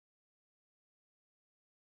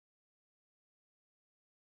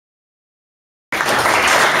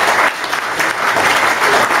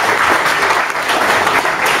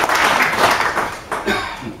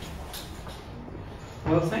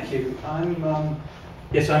thank you.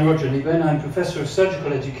 I'm Roger Kneebone. I'm Professor of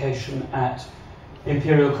Surgical Education at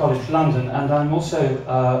Imperial College London, and I'm also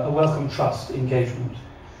a Wellcome Trust Engagement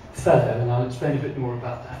Fellow, and I'll explain a bit more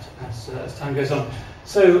about that as time goes on.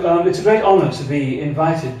 So it's a great honour to be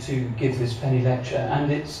invited to give this penny lecture,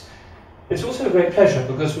 and it's also a great pleasure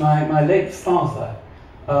because my late father,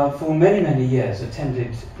 for many years,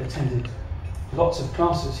 attended lots of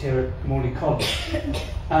classes here at Morley College,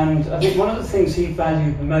 and I think one of the things he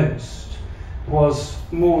valued most was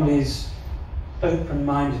Morley's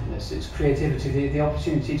open-mindedness, its creativity, the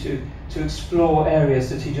opportunity to explore areas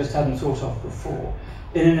that he just hadn't thought of before,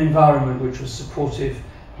 in an environment which was supportive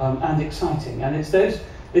and exciting. And it's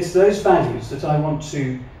those values that I want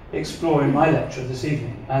to explore in my lecture this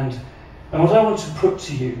evening. And what I want to put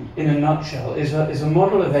to you in a nutshell is a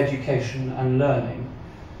model of education and learning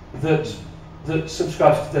that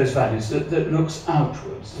subscribes to those values, that looks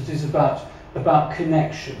outwards, that is about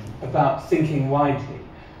connection, about thinking widely,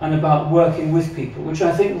 and about working with people, which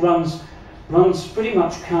I think runs pretty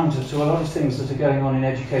much counter to a lot of things that are going on in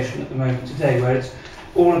education at the moment today, where it's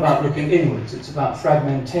all about looking inwards, it's about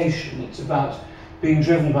fragmentation, it's about being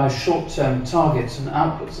driven by short-term targets and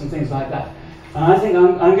outputs and things like that. And I think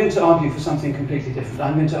I'm going to argue for something completely different.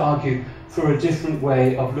 I'm going to argue for a different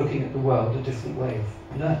way of looking at the world, a different way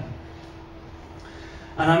of learning.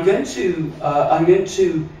 And I'm going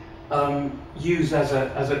to use as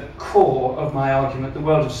a core of my argument the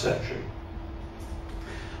world of surgery.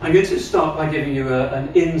 I'm going to start by giving you an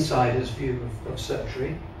insider's view of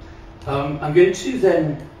surgery. I'm going to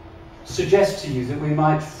then suggest to you that we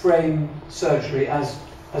might frame surgery as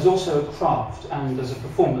also a craft and as a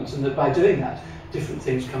performance, and that by doing that, different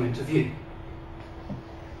things come into view.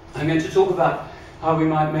 I'm going to talk about how we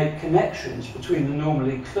might make connections between the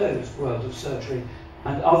normally closed world of surgery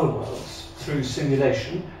and other worlds through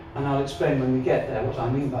simulation, and I'll explain when we get there what I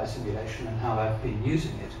mean by simulation and how I've been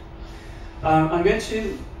using it. I'm going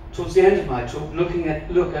to, towards the end of my talk,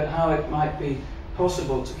 look at how it might be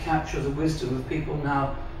possible to capture the wisdom of people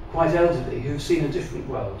now quite elderly who've seen a different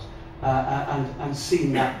world and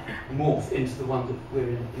seen that morph into the one that we're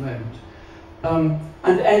in at the moment.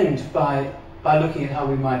 And end by looking at how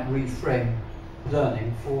we might reframe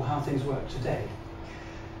learning for how things work today.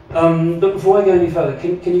 But before I go any further,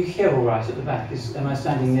 can you hear all right at the back? Am I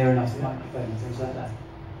standing near enough to the microphone and things like that?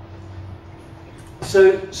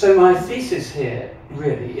 So my thesis here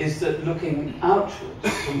really is that looking outwards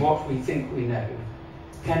from what we think we know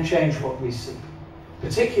can change what we see,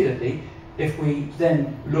 particularly if we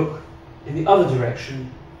then look in the other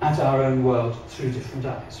direction at our own world through different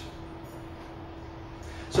eyes.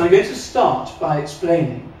 So I'm going to start by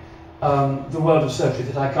explaining the world of surgery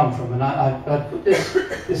that I come from, and I put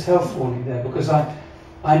this health warning there because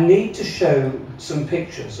I need to show some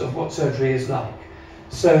pictures of what surgery is like.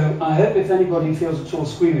 So I hope if anybody feels at all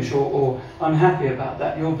squeamish or unhappy about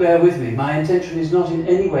that, you'll bear with me. My intention is not in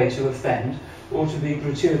any way to offend or to be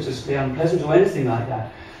gratuitously unpleasant or anything like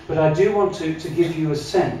that, but I do want to give you a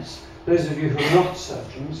sense, those of you who are not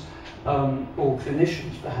surgeons or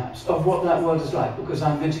clinicians perhaps, of what that world is like, because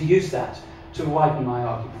I'm going to use that to widen my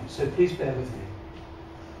argument, so please bear with me.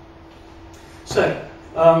 So,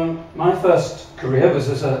 my first career was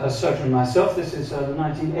as a surgeon myself. This is the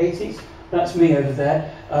 1980s. That's me over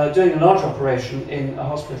there, doing a large operation in a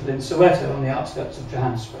hospital in Soweto on the outskirts of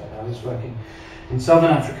Johannesburg. I was working in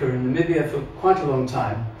Southern Africa and Namibia for quite a long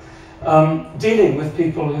time, dealing with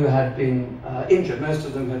people who had been injured. Most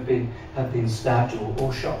of them had been stabbed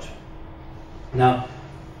or shot. Now,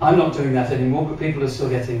 I'm not doing that anymore, but people are still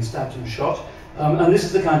getting stabbed and shot. And this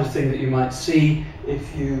is the kind of thing that you might see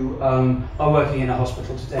if you are working in a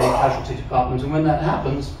hospital today, a casualty department. And when that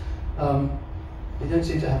happens, they don't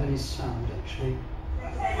seem to have any sound, actually.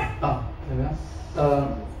 Ah, there we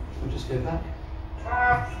are. We'll just go back.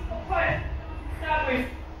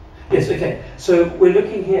 Yes, okay. So we're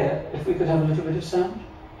looking here, if we could have a little bit of sound.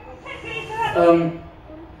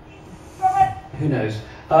 Who knows?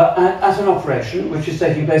 At an operation which is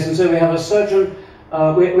taking place, and so we have a surgeon,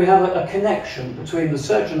 we have a connection between the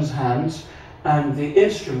surgeon's hands and the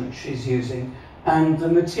instrument she's using and the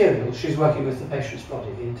material. She's working with the patient's body,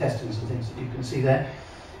 the intestines and things that you can see there.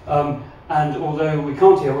 And although we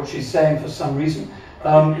can't hear what she's saying for some reason,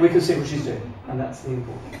 we can see what she's doing, and that's the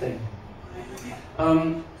important thing.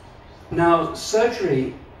 Now,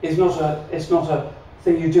 surgery is not a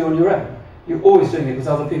thing you do on your own. You're always doing it with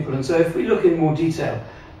other people, and so if we look in more detail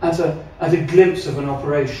at a glimpse of an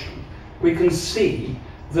operation, we can see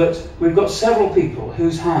that we've got several people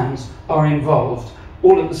whose hands are involved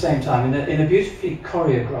all at the same time in a beautifully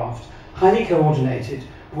choreographed, highly coordinated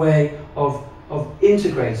way of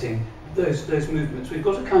integrating those movements, we've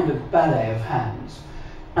got a kind of ballet of hands.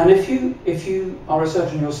 And if you are a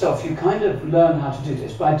surgeon yourself, you kind of learn how to do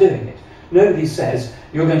this by doing it. Nobody says,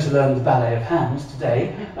 you're going to learn the ballet of hands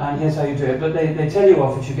today, and here's how you do it, but they tell you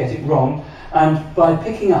off if you get it wrong, and by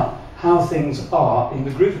picking up how things are in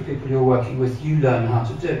the group of people you're working with, you learn how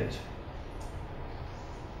to do it.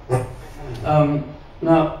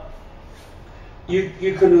 Now,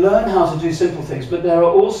 you can learn how to do simple things, but there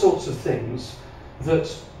are all sorts of things that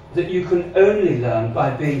you can only learn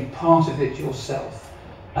by being part of it yourself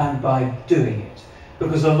and by doing it.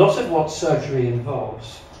 Because a lot of what surgery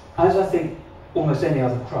involves, as I think almost any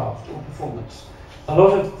other craft or performance, a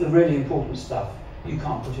lot of the really important stuff you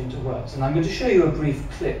can't put into words. And I'm going to show you a brief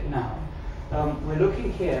clip now. We're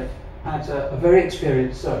looking here at a very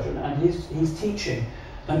experienced surgeon, and he's teaching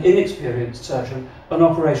an inexperienced surgeon an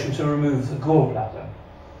operation to remove the gallbladder.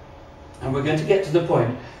 And we're going to get to the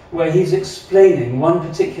point where he's explaining one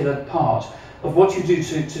particular part of what you do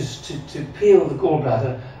to peel the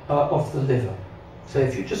gallbladder off the liver. So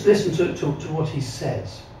if you just listen to what he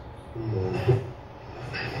says.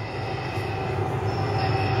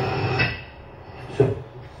 So,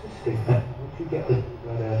 if you get the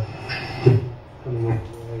bladder coming off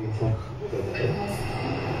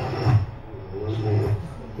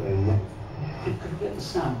Could we get the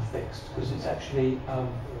sound fixed, because it's actually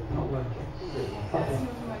not working.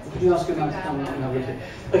 Could you ask him to come and have a look?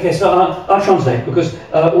 Okay, so I'll translate, because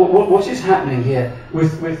what is happening here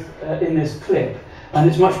with in this clip, and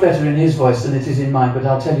it's much better in his voice than it is in mine, but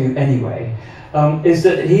I'll tell you anyway, is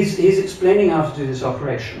that he's explaining how to do this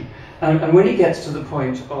operation, and when he gets to the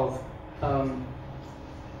point of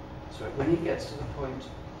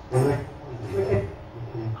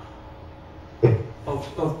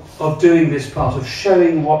of doing this part, of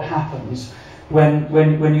showing what happens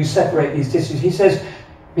when you separate these tissues. He says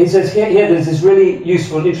here there's this really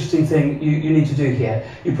useful, interesting thing you need to do here.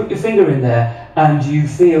 You put your finger in there and you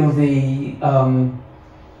feel the and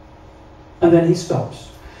then he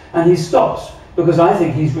stops. And he stops because I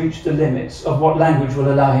think he's reached the limits of what language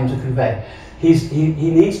will allow him to convey. He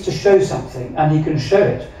needs to show something, and he can show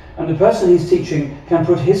it. And the person he's teaching can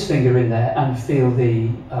put his finger in there and feel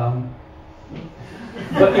the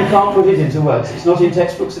but you can't put it into words. It's not in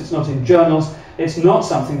textbooks, it's not in journals, it's not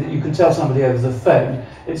something that you can tell somebody over the phone.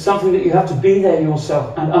 It's something that you have to be there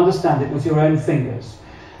yourself and understand it with your own fingers.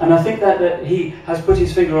 And I think that he has put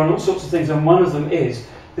his finger on all sorts of things, and one of them is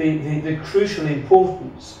the crucial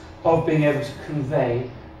importance of being able to convey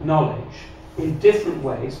knowledge in different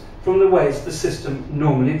ways from the ways the system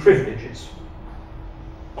normally privileges.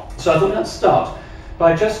 So I thought I'd start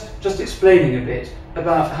by just explaining a bit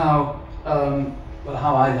about how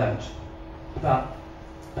I learnt about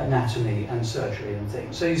anatomy and surgery and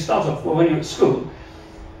things. So you start off, well, when you're at school,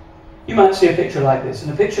 you might see a picture like this,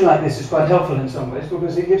 and a picture like this is quite helpful in some ways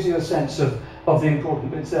because it gives you a sense of the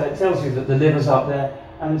important bits. It tells you that the liver's up there,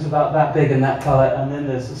 and it's about that big and that colour, and then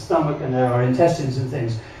there's the stomach, and there are intestines and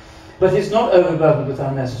things. But it's not overburdened with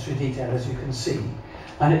unnecessary detail, as you can see,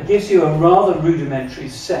 and it gives you a rather rudimentary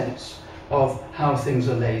sense of how things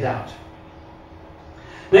are laid out.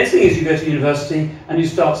 Next thing is you go to university and you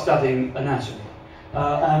start studying anatomy.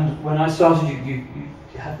 And when I started, you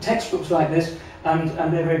had textbooks like this, and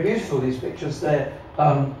they're very beautiful, these pictures. They're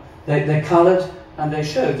coloured, and they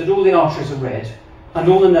show that all the arteries are red, and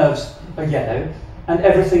all the nerves are yellow, and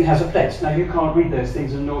everything has a place. Now, you can't read those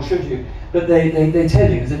things, and nor should you, but they tell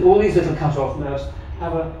you that all these little cut-off nerves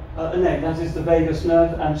have a name. That is the vagus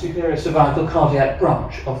nerve and superior cervical cardiac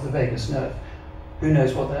branch of the vagus nerve. Who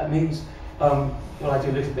knows what that means? Well, I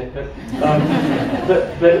do a little bit, but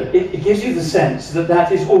it gives you the sense that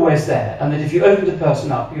that is always there, and that if you opened a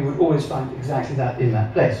person up, you would always find exactly that in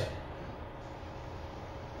that place.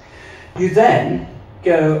 You then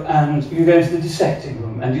go into the dissecting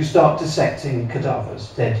room, and you start dissecting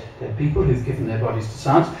cadavers, dead people who've given their bodies to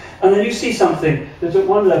science, and then you see something that at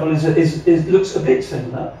one level looks a bit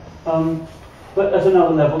similar, but at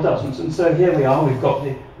another level doesn't. And so here we are, we've got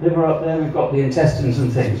the liver up there, we've got the intestines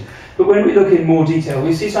and things. But when we look in more detail,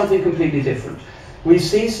 we see something completely different. We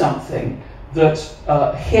see something that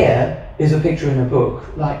here is a picture in a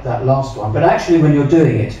book, like that last one, but actually when you're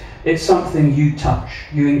doing it, it's something you touch,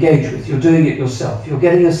 you engage with, you're doing it yourself, you're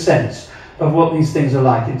getting a sense of what these things are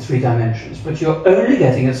like in 3 dimensions, but you're only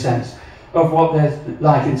getting a sense of what they're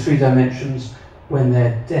like in 3 dimensions when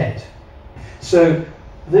they're dead. So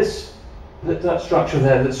that structure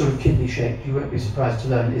there that's sort of kidney shaped, you won't be surprised to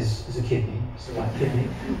learn is a kidney. It's a white kidney.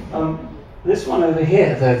 This one over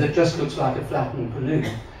here, though, that just looks like a flattened balloon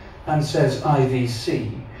and says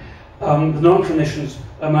IVC. The non-clinicians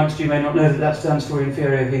amongst you may not know that stands for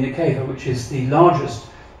inferior vena cava, which is the largest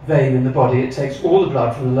vein in the body. It takes all the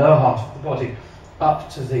blood from the lower half of the body up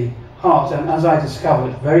to the heart, and as I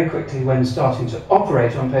discovered very quickly when starting to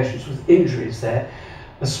operate on patients with injuries there,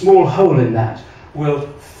 a small hole in that will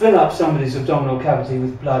fill up somebody's abdominal cavity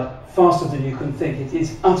with blood faster than you can think. It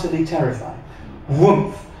is utterly terrifying.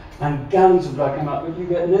 Whoomph! And gallons of blood come out, but you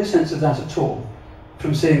get no sense of that at all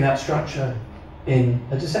from seeing that structure in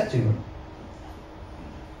a dissecting room.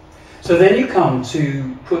 So then you come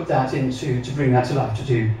to put that into, to bring that to life, to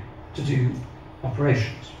do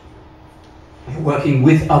operations. You're working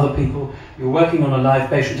with other people, you're working on a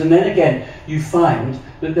live patient, and then again you find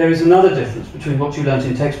that there is another difference between what you learnt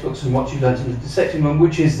in textbooks and what you learnt in the dissecting room,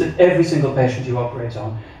 which is that every single patient you operate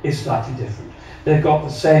on is slightly different. They've got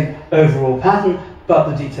the same overall pattern, but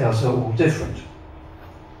the details are all different.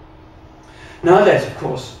 Nowadays, of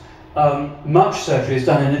course, much surgery is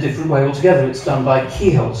done in a different way altogether. It's done by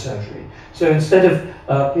keyhole surgery. So instead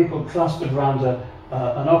of people clustered around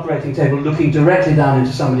an operating table looking directly down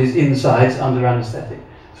into somebody's insides under anaesthetic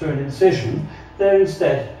through an incision, they're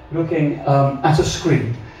instead looking at a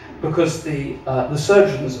screen, because the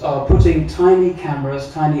surgeons are putting tiny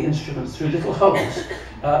cameras, tiny instruments through little holes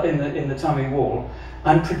in the tummy wall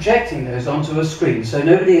and projecting those onto a screen. So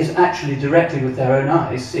nobody is actually directly with their own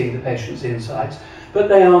eyes seeing the patient's insides, but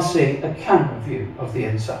they are seeing a camera view of the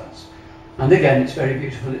insides. And again, it's very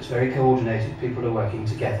beautiful, it's very coordinated, people are working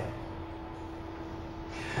together.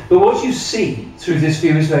 But what you see through this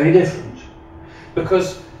view is very different,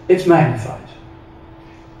 because it's magnified.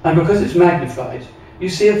 And because it's magnified, you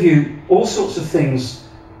see a view, all sorts of things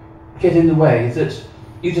get in the way that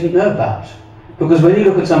you didn't know about. Because when you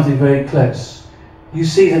look at something very close, you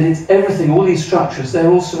see that it's everything, all these structures, they're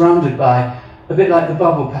all surrounded by, a bit like the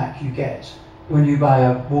bubble pack you get when you buy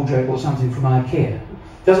a wardrobe or something from IKEA.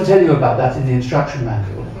 It doesn't tell you about that in the instruction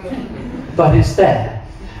manual, but it's there.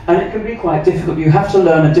 And it can be quite difficult. You have to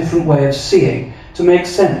learn a different way of seeing to make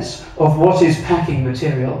sense of what is packing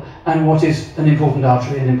material and what is an important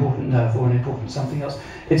artery, an important nerve, or an important something else.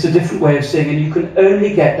 It's a different way of seeing, and you can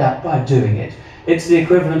only get that by doing it. It's the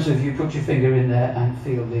equivalent of you put your finger in there and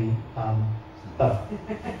feel the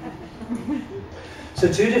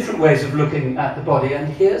So two different ways of looking at the body,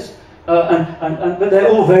 and here's but they're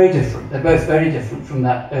all very different. They're both very different from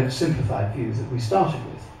that oversimplified view that we started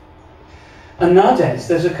with. And nowadays,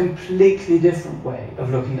 there's a completely different way of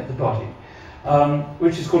looking at the body,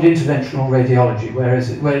 which is called interventional radiology,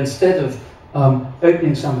 where instead of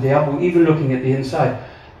opening somebody up or even looking at the inside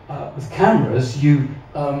with cameras, you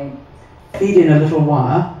feed in a little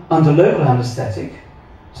wire under local anaesthetic,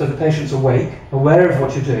 so the patient's awake, aware of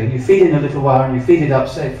what you're doing. You feed in a little wire and you feed it up,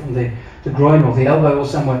 say, from the groin or the elbow or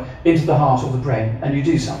somewhere into the heart or the brain, and you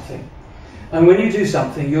do something. And when you do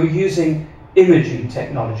something, you're using imaging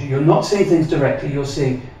technology. You're not seeing things directly, you're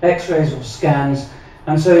seeing x-rays or scans,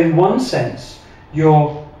 and so in one sense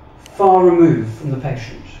you're far removed from the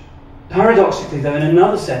patient. Paradoxically though, in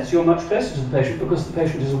another sense, you're much closer to the patient because the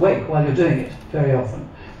patient is awake while you're doing it very often,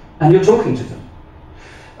 and you're talking to them.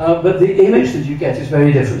 But the image that you get is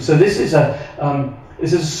very different. So this is a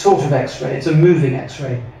sort of x-ray, it's a moving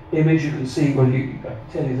x-ray image. You can see, well, I can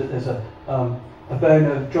tell you that there's a bone,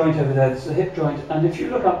 a joint over there, it's a hip joint, and if you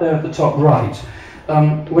look up there at the top right,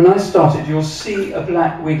 when I started, you'll see a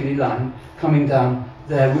black wiggly line coming down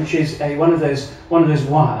there, which is one of those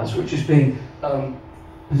wires which is being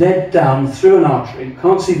led down through an artery. You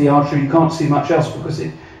can't see the artery, you can't see much else because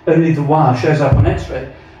only the wire shows up on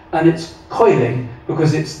x-ray, and it's coiling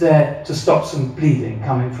because it's there to stop some bleeding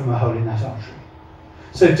coming from a hole in that artery.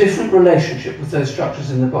 So different relationship with those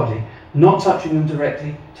structures in the body, not touching them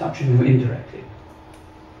directly, touching them indirectly.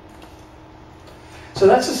 So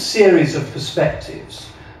that's a series of perspectives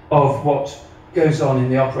of what goes on in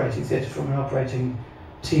the operating theatre from an operating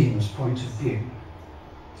team's point of view.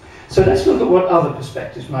 So let's look at what other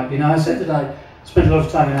perspectives might be. Now, I said that I spent a lot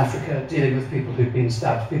of time in Africa dealing with people who've been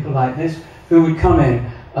stabbed, people like this, who would come in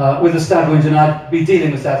with a stab wound, and I'd be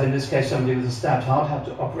dealing with that, in this case somebody with a stabbed heart, had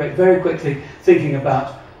to operate very quickly, thinking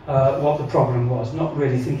about what the problem was, not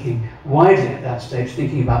really thinking widely at that stage,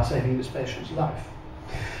 thinking about saving this patient's life.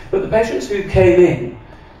 But the patients who came in,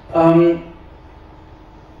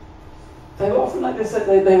 they were often like this,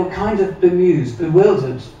 they were kind of bemused,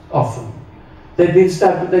 bewildered often. They'd been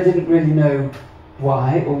stabbed, but they didn't really know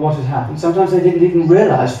why or what had happened. Sometimes they didn't even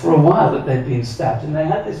realise for a while that they'd been stabbed, and they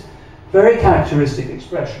had this very characteristic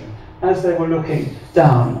expression as they were looking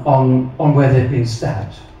down on where they'd been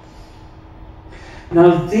stabbed.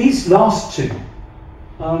 Now, these last two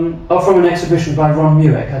are from an exhibition by Ron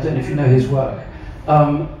Mueck, I don't know if you know his work,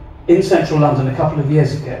 in central London a couple of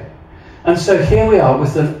years ago. And so here we are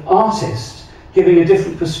with an artist giving a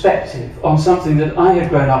different perspective on something that I had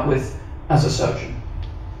grown up with as a surgeon.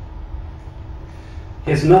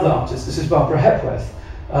 Here's another artist. This is Barbara Hepworth,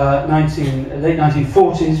 late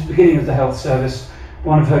 1940s, beginning of the health service.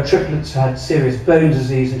 One of her triplets had serious bone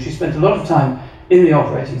disease, and she spent a lot of time in the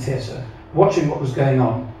operating theatre, watching what was going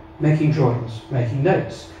on, making drawings, making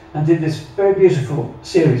notes, and did this very beautiful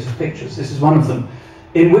series of pictures. This is one of them,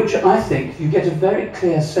 in which I think you get a very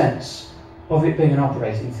clear sense of it being an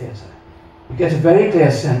operating theatre. You get a very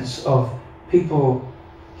clear sense of people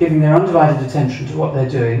giving their undivided attention to what they're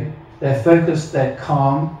doing. They're focused, they're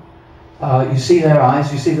calm, you see their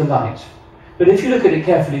eyes, you see the light. But if you look at it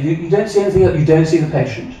carefully, you don't see anything else. You don't see the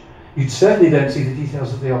patient. You certainly don't see the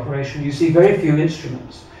details of the operation. You see very few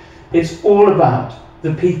instruments. It's all about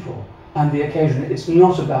the people and the occasion. It's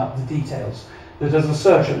not about the details that, as a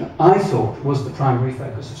surgeon, I thought was the primary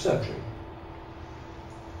focus of surgery.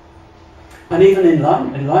 And even in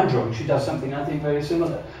line drawing, she does something I think very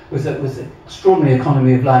similar, with an extraordinary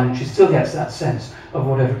economy of line, and she still gets that sense of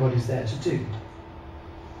what everybody's there to do.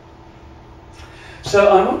 So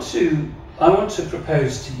I want to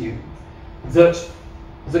propose to you that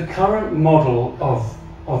the current model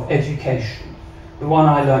of education, the one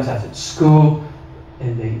I learnt at school,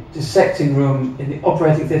 in the dissecting room, in the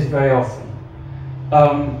operating theatre very often,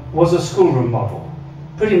 was a schoolroom model,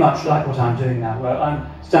 pretty much like what I'm doing now, where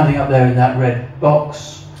I'm standing up there in that red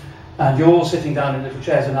box, and you're all sitting down in little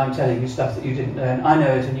chairs, and I'm telling you stuff that you didn't know, and I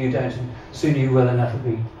know it and you don't, and soon you will, and that'll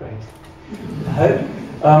be great, I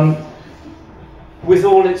hope. With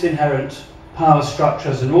all its inherent power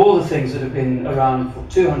structures and all the things that have been around for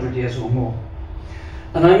 200 years or more.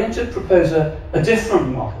 And I'm going to propose a different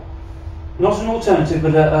model, not an alternative,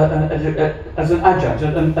 but as an adjunct,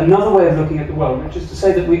 another way of looking at the world, which is to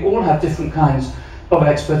say that we all have different kinds of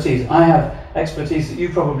expertise. I have expertise that you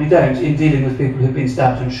probably don't in dealing with people who've been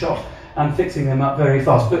stabbed and shot and fixing them up very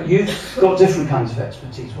fast, but you've got different kinds of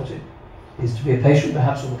expertise, what it is to be a patient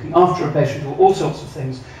perhaps, or looking after a patient, or all sorts of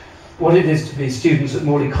things, what it is to be students at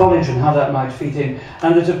Morley College and how that might feed in,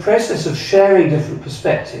 and that a process of sharing different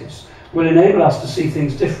perspectives will enable us to see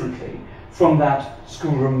things differently from that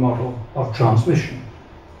schoolroom model of transmission.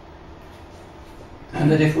 And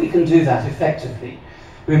that if we can do that effectively,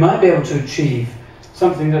 we might be able to achieve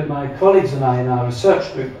something that my colleagues and I in our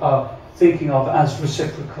research group are thinking of as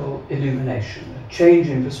reciprocal illumination, a change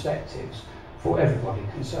in perspectives for everybody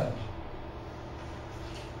concerned.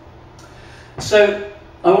 So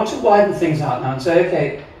I want to widen things out now and say,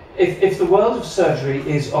 okay, if the world of surgery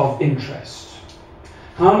is of interest,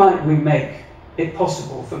 how might we make it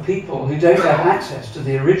possible for people who don't have access to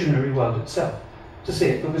the originary world itself to see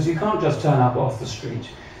it? Because you can't just turn up off the street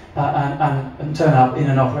and turn up in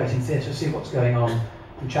an operating theatre, see what's going on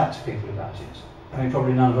and chat to people about it. I mean,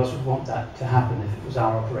 probably none of us would want that to happen if it was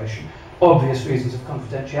our operation. Obvious reasons of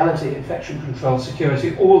confidentiality, infection control,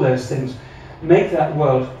 security, all those things make that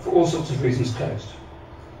world, for all sorts of reasons, closed.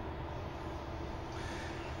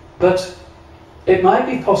 But it might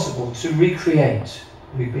be possible to recreate,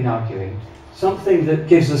 we've been arguing, something that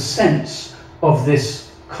gives a sense of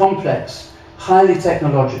this complex, highly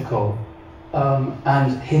technological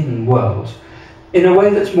and hidden world in a way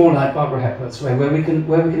that's more like Barbara Hepworth's way, where we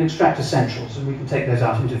can extract essentials and we can take those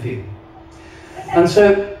out into view. And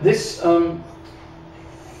so this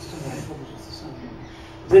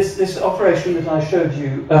this operation that I showed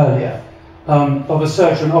you earlier of a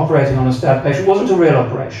surgeon operating on a stabbed patient wasn't a real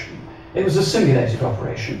operation. It was a simulated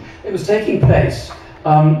operation. It was taking place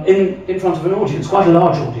in front of an audience, quite a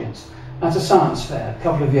large audience, at a science fair a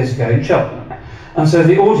couple of years ago in Cheltenham. And so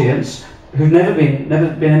the audience, who'd never been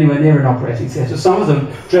anywhere near an operating theatre, some of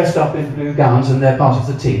them dressed up in blue gowns and they're part of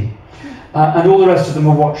the team, and all the rest of them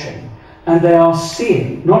are watching. And they are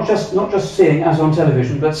seeing, not just seeing as on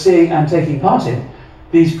television, but seeing and taking part in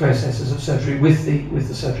these processes of surgery with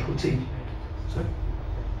the surgical team. Sorry?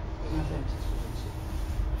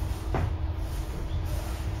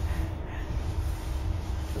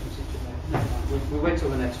 We'll wait till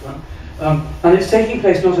the next one. And it's taking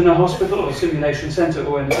place not in a hospital or a simulation centre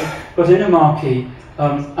or anything, but in a marquee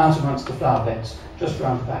out amongst the flower beds, just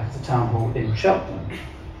round the back of the town hall in Cheltenham.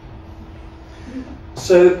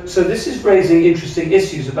 So this is raising interesting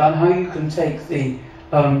issues about how you can take the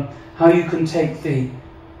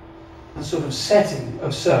sort of setting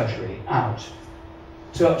of surgery out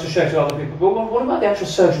to show to other people. But what about the actual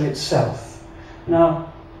surgery itself?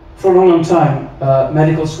 Now, for a long, long time,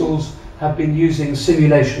 medical schools have been using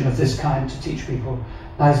simulation of this kind to teach people,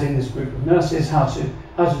 as in this group of nurses, how to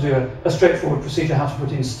do a straightforward procedure, how to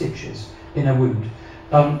put in stitches in a wound,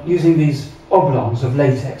 using these oblongs of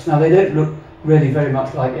latex. Now, they don't look really very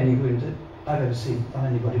much like any wound that I've ever seen on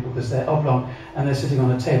anybody, because they're oblong and they're sitting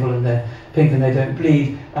on a table and they're pink and they don't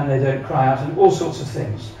bleed and they don't cry out and all sorts of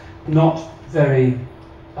things. Not very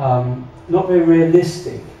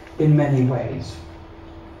realistic in many ways.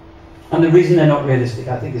 And the reason they're not realistic,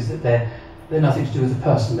 I think, is that they're nothing to do with the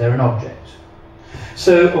person, they're an object.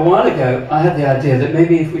 So a while ago, I had the idea that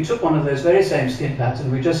maybe if we took one of those very same skin pads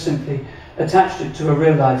and we just simply attached it to a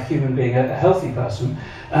real-life human being, a healthy person,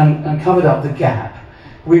 and covered up the gap,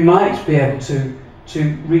 we might be able to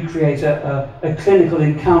recreate a clinical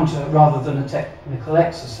encounter rather than a technical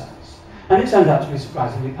exercise. And it turned out to be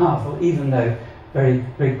surprisingly powerful, even though very,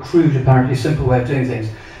 very crude, apparently simple way of doing things.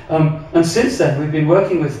 And since then, we've been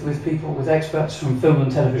working with people, with experts from film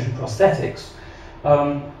and television prosthetics,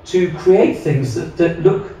 to create things that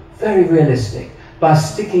look very realistic by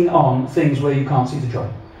sticking on things where you can't see the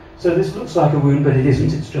joint. So this looks like a wound, but it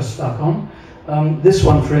isn't, it's just stuck on. This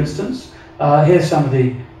one, for instance, here's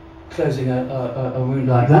somebody closing a wound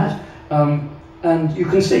like that, and you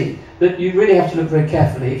can see that you really have to look very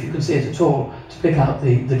carefully, if you can see it at all, to pick out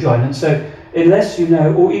the joint. And so unless you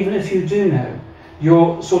know, or even if you do know,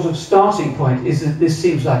 your sort of starting point is that this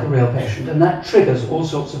seems like a real patient, and that triggers all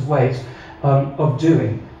sorts of ways of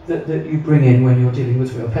doing that you bring in when you're dealing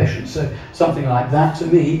with real patients. So something like that, to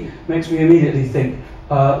me, makes me immediately think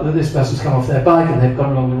that this person's come off their bike and they've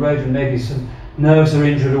gone along the road and maybe some nerves are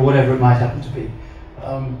injured or whatever it might happen to be.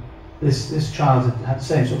 This child had the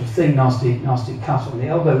same sort of thing, nasty cut on the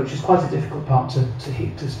elbow, which is quite a difficult part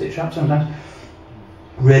to stitch up sometimes.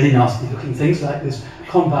 Really nasty looking things like this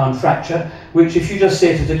compound fracture, which if you just see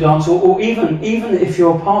it at a glance, or even if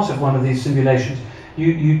you're part of one of these simulations,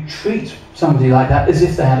 you treat somebody like that as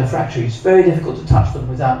if they had a fracture. It's very difficult to touch them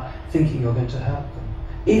without thinking you're going to hurt them,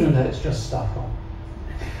 even though it's just stuck on.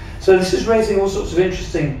 So this is raising all sorts of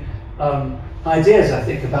interesting ideas, I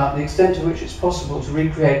think, about the extent to which it's possible to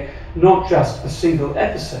recreate not just a single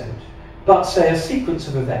episode, but say a sequence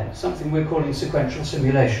of events, something we're calling sequential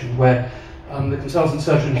simulation, where the consultant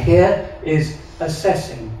surgeon here is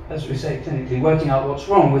assessing, as we say clinically, working out what's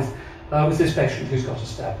wrong with this patient who's got a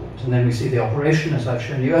stab wound. And then we see the operation, as I've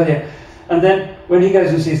shown you earlier. And then when he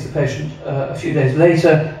goes and sees the patient a few days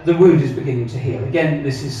later, the wound is beginning to heal. Again,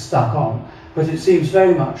 this is stuck on, but it seems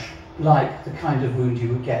very much like the kind of wound you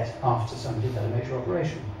would get after somebody had a major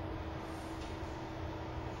operation.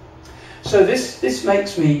 So this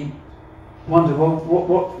makes me wonder, well,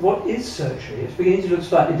 what is surgery? It's beginning to look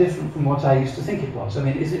slightly different from what I used to think it was. I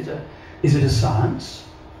mean, is it a science,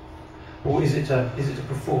 or is it a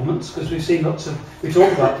performance? Because we've seen we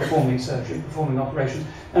talk about performing surgery, performing operations,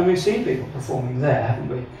 and we've seen people performing there, haven't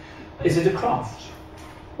we? Is it a craft,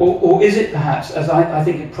 or is it perhaps, as I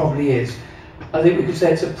think it probably is, I think we could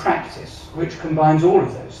say it's a practice which combines all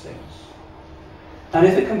of those things. And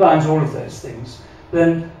if it combines all of those things,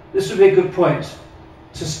 then this would be a good point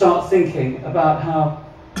to start thinking about how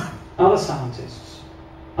other scientists,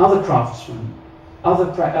 other craftsmen, other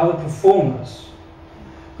performers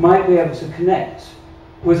might be able to connect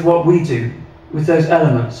with what we do, with those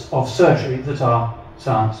elements of surgery that are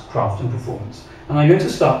science, craft and performance. And I'm going to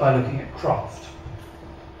start by looking at craft.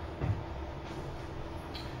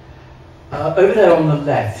 Over there on the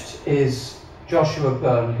left is Joshua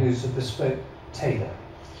Byrne, who's a bespoke tailor,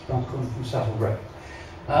 from Savile Row.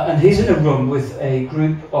 And he's in a room with a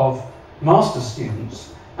group of master's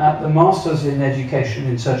students at the Masters in Education,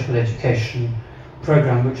 in Surgical Education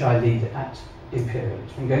program, which I lead at Imperial.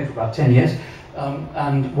 It's been going for about 10 years.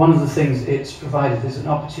 And one of the things it's provided is an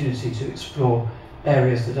opportunity to explore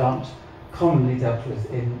areas that aren't commonly dealt with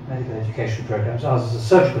in medical education programs. Ours is a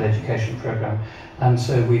surgical education program, and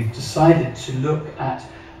so we've decided to look at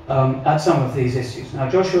some of these issues. Now,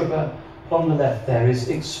 Joshua Byrne on the left there is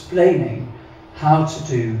explaining how to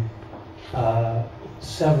do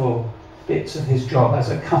several bits of his job as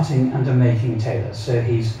a cutting and a making tailor. So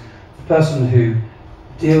he's the person who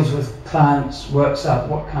deals with clients, works out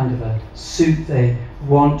what kind of a suit they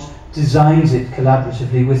want, designs it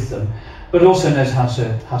collaboratively with them, but also knows how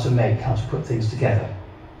to put things together.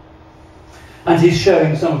 And he's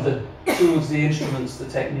showing some of the tools, the instruments, the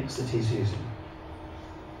techniques that he's using.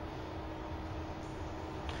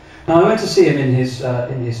 Now, I went to see him in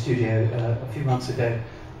his studio a few months ago,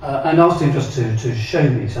 and asked him just to show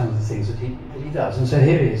me some of the things that he does. And so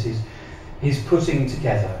here he is. He's putting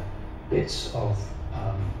together bits of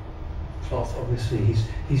cloth. Obviously,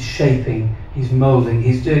 he's shaping, he's moulding,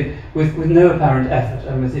 he's doing with no apparent effort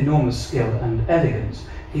and with enormous skill and elegance.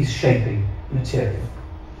 He's shaping material.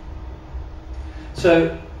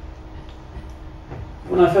 So,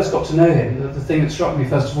 when I first got to know him, the thing that struck me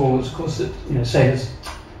first of all was, of course, that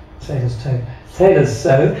sailor's toe. tailors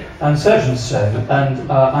sew and surgeons sew,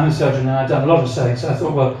 and I'm a surgeon and I've done a lot of sewing, so I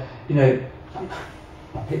thought, well, you know,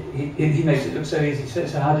 he makes it look so easy,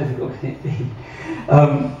 so how difficult can it be?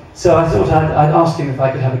 So I thought I'd ask him if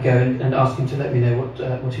I could have a go and ask him to let me know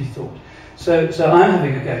what he thought. So I'm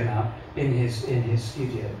having a go now in his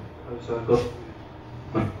studio. So I've got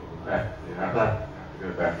back. You have to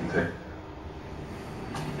go back and take.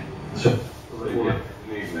 So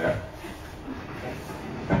leave now.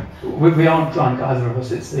 We aren't drunk, either of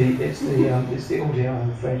us. It's the audio, I'm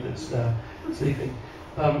afraid, that's sleeping.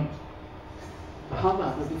 How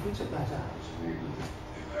about if we took that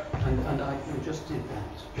out? And I just did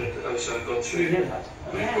that. But so I've gone through. You know that?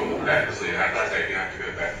 Yeah. So you have to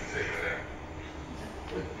go back and take that out.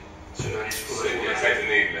 So you take the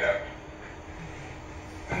needle out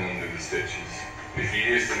and undo the stitches. If you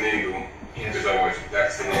use the needle, because otherwise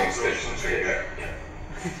that's the long stitch to take out.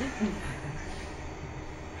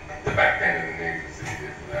 The back end of the needle is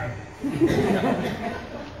easier for that.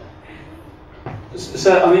 So,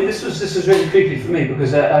 I mean, this was really creepy for me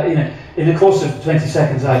because, you know, in the course of 20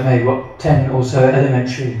 seconds I've made, 10 or so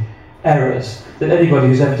elementary errors that anybody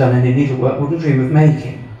who's ever done any needlework wouldn't dream of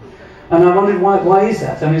making. And I wondered, why is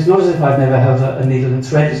that? I mean, it's not as if I've never held a needle and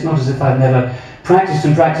thread, it's not as if I've never practiced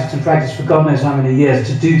for God knows how many years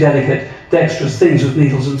to do delicate, dexterous things with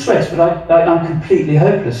needles and threads, but I'm completely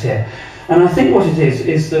hopeless here. And I think what it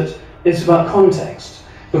is that it's about context.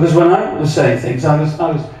 Because when I was saying things, I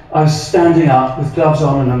was standing up with gloves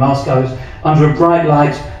on and a mask. I was under a bright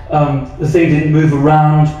light. The thing didn't move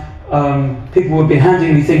around. People would be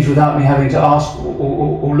handing me things without me having to ask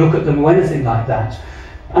or look at them or anything like that.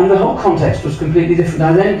 And the whole context was completely different.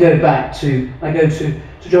 I then go to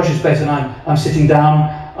Josh's place and I'm sitting down.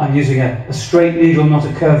 I'm using a straight needle, not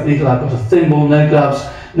a curved needle. I've got a thimble, no gloves,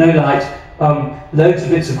 no light, loads of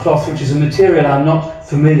bits of cloth, which is a material I'm not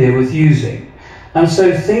familiar with using. And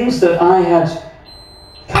so things that I had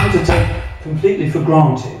come to take completely for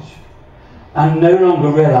granted and no longer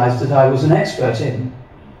realised that I was an expert in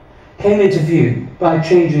came into view by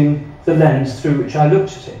changing the lens through which I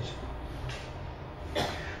looked at it.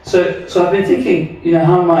 So I've been thinking, you know,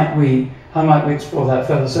 how might we explore that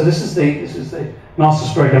further? So this is the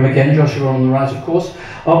master's program again. Joshua on the right, of course.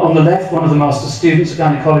 On the left, one of the master's students, a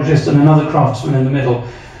gynecologist, and another craftsman in the middle,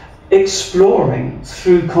 exploring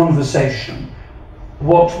through conversation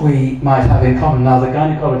what we might have in common. Now, the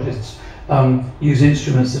gynecologists use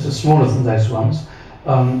instruments that are smaller than those ones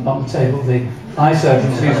on the table. The eye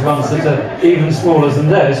surgeons use ones that are even smaller than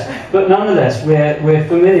those. But nonetheless, we're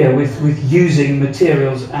familiar with using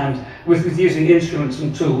materials and with using instruments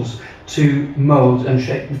and tools to mould and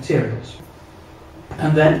shape materials.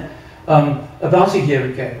 And then, about a year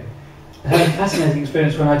ago, I had a fascinating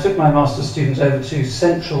experience when I took my master's students over to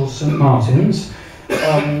Central St Martin's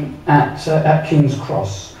at King's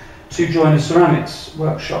Cross to join a ceramics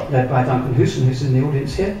workshop led by Duncan Hewson, who's in the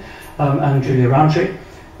audience here, and Julia Roundtree,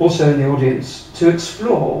 also in the audience, to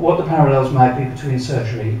explore what the parallels might be between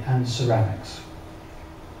surgery and ceramics.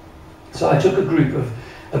 So I took a group of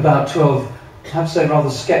about 12, I have to say rather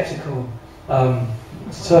sceptical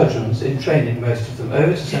surgeons in training, most of them,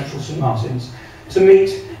 over to Central St Martin's to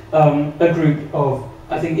meet a group of,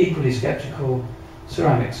 I think, equally sceptical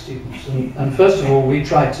ceramic students. And first of all, we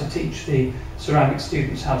tried to teach the ceramic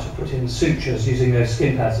students how to put in sutures using those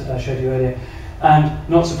skin pads that I showed you earlier. And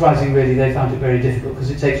not surprisingly, really, they found it very difficult because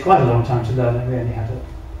it takes quite a long time to learn, and we only had an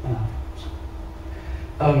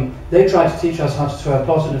hour. They tried to teach us how to throw a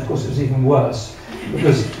pot, and of course it was even worse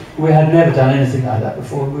because we had never done anything like that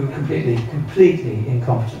before. We were completely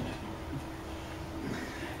incompetent.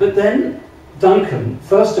 But then Duncan,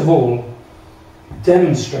 first of all,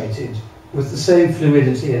 demonstrated with the same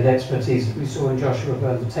fluidity and expertise that we saw in Joshua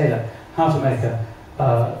Byrne the tailor how to make a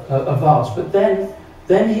vase. But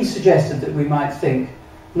then he suggested that we might think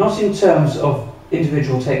not in terms of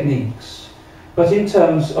individual techniques, but in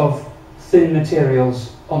terms of thin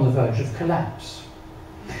materials on the verge of collapse.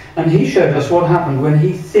 And he showed us what happened when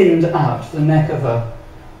he thinned out the neck of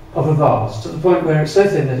a vase to the point where it's so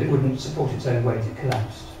thin that it wouldn't support its own weight, it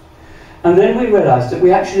collapsed. And then we realised that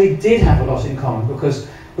we actually did have a lot in common because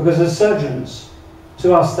as surgeons,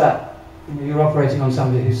 to us that you're operating on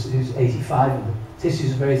somebody who's 85 and the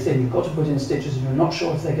tissues are very thin, you've got to put in stitches and you're not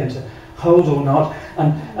sure if they're going to hold or not.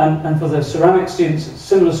 And for the ceramic students, it's a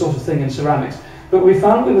similar sort of thing in ceramics. But we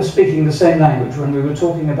found we were speaking the same language when we were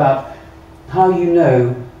talking about how you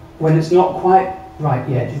know when it's not quite right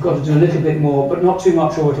yet. You've got to do a little bit more, but not too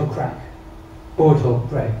much or it'll crack, or it'll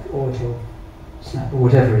break, or it'll snap, or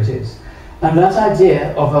whatever it is. And that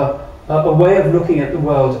idea of a way of looking at the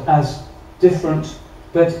world as different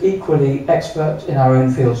but equally expert in our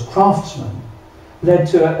own fields craftsmen led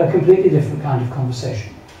to a completely different kind of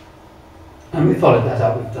conversation. And we followed that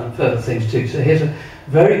up, we've done further things too. So here's a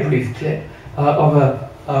very brief clip of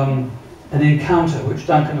an encounter which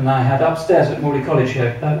Duncan and I had upstairs at Morley College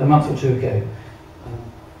here a month or two ago.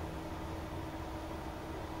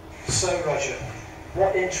 So Roger,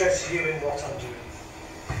 what interests you in what I'm doing?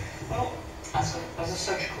 Well, as a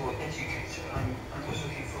surgical educator, I'm always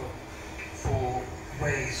looking for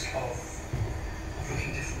ways of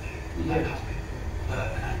looking differently at how people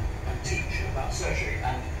learn and teach about surgery,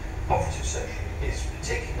 and operative surgery is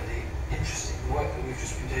particularly interesting. The work that we've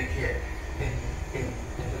just been doing here in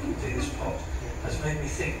looking through this pod has made me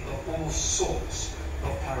think of all sorts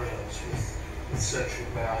of parallels with surgery,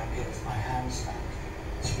 where I'm here with my hands and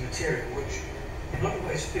some material which in a lot of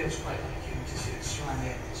ways feels quite like human tissue. It's slimy,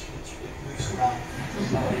 it moves around,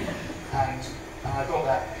 and I got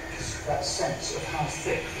that sense of how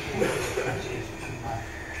thick the water is between my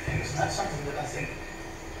fingers, and that's something that I think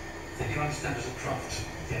that you understand as a craft,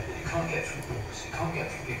 that you can't get from books, you can't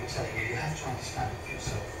get from people telling you, you have to understand it for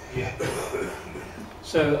yourself. Yeah.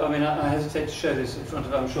 So, I mean, I hesitate to show this in front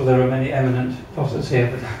of, I'm sure there are many eminent potters here,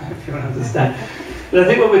 but if you want to understand. But I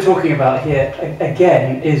think what we're talking about here,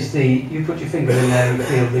 again, is you put your finger in there and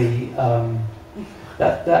feel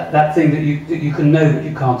that thing that you can know but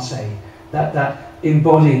you can't say, that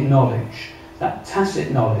embodied knowledge, that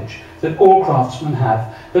tacit knowledge that all craftsmen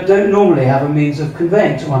have, but don't normally have a means of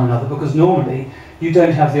conveying to one another, because normally you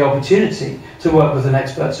don't have the opportunity to work with an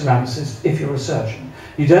expert ceramicist if you're a surgeon.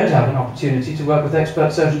 You don't have an opportunity to work with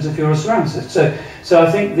expert surgeons if you're a ceramicist. So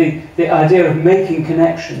I think the idea of making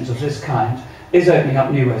connections of this kind is opening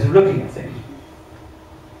up new ways of looking at things.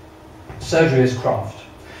 Surgery is craft.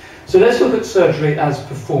 So let's look at surgery as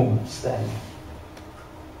performance then.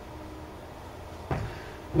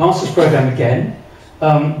 Master's program again,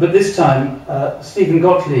 but this time Stephen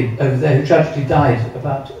Gottlieb over there, who tragically died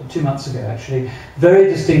about 2 months ago actually, very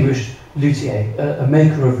distinguished luthier, a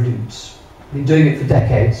maker of lutes, been doing it for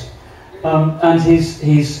decades, and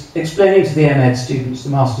he's explaining to the MEd students, the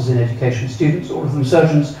Masters in Education students, all of them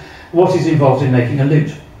surgeons, what is involved in making a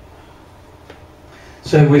lute.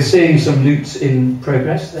 So we're seeing some lutes in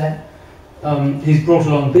progress there. He's brought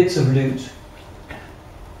along bits of lute,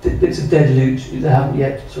 bits of dead lute that haven't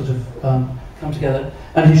yet sort of come together,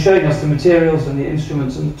 and he's showing us the materials and the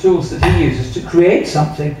instruments and the tools that he uses to create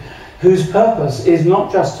something whose purpose is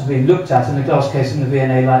not just to be looked at in a glass case in the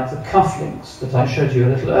V&A like the cufflinks that I showed you a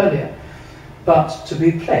little earlier, but to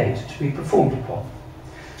be played, to be performed upon.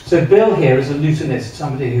 So Bill here is a lutenist,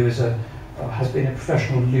 somebody who has been a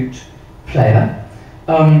professional lute player,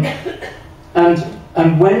 and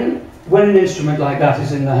when an instrument like that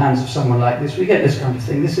is in the hands of someone like this, we get this kind of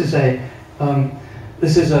thing. This is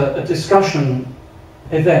a discussion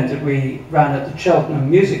event that we ran at the Cheltenham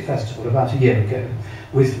Music Festival about a year ago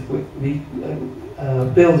with me,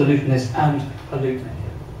 Bill the lutenist and a lute maker.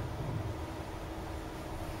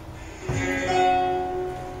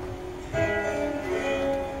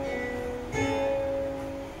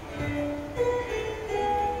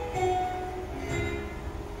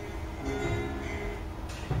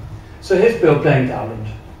 So here's Bill playing Dowland,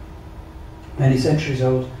 many centuries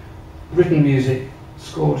old, written music,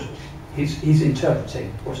 scored. He's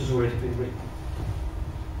interpreting what has already been written.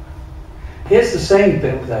 Here's the same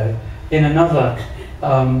Bill, though, in another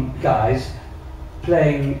guise,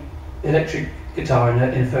 playing electric guitar in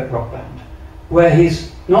a folk rock band, where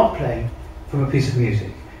he's not playing from a piece of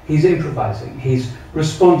music. He's improvising. He's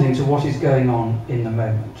responding to what is going on in the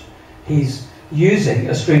moment. He's using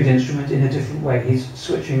a stringed instrument in a different way. He's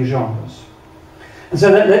switching genres. And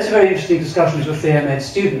so that's very interesting discussions with the MEd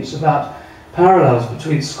students about parallels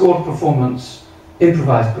between scored performance,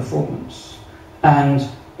 improvised performance, and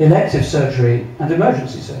elective surgery and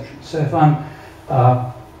emergency surgery. So if I'm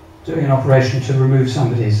doing an operation to remove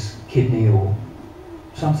somebody's kidney or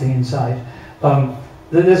something inside,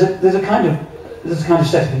 there's a kind of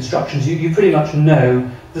set of instructions. You pretty much know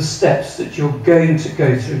the steps that you're going to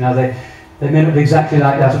go through. Now they may not be exactly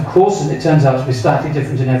like that, of course, and it turns out to be slightly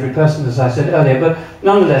different in every person, as I said earlier, but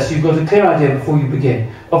nonetheless, you've got a clear idea before you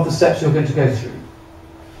begin of the steps you're going to go through.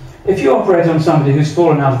 If you operate on somebody who's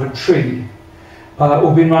fallen out of a tree,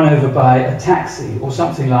 or been run over by a taxi, or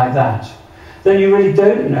something like that, then you really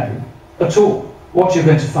don't know at all what you're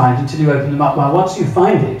going to find until you open them up. Well, once you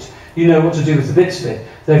find it, you know what to do with the bits of it.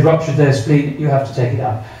 They've ruptured their spleen, you have to take it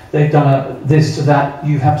out. They've done this to that,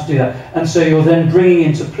 you have to do that. And so you're then bringing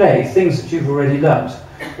into play things that you've already learnt.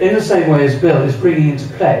 In the same way as Bill is bringing into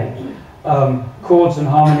play chords and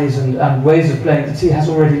harmonies and ways of playing that he has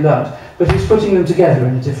already learnt, but he's putting them together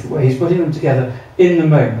in a different way. He's putting them together in the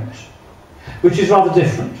moment, which is rather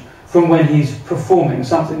different from when he's performing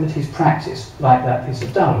something that he's practiced, like that piece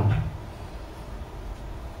of down.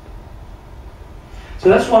 So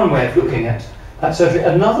that's one way of looking at surgery.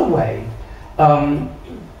 Another way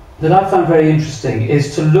that I found very interesting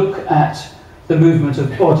is to look at the movement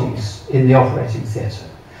of bodies in the operating theatre.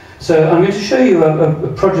 So I'm going to show you a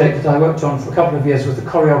project that I worked on for a couple of years with the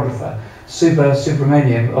choreographer, Subha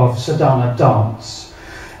Subramaniam of Sadhana Dance.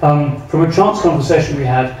 From a chance conversation we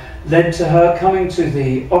had, led to her coming to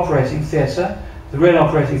the operating theatre, the real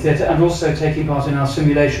operating theatre, and also taking part in our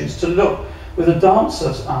simulations to look with a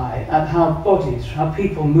dancer's eye at how bodies, how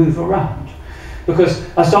people move around. Because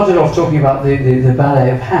I started off talking about the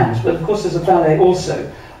ballet of hands, but of course there's a ballet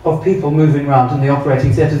also of people moving around in the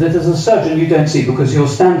operating theatre that as a surgeon you don't see, because you're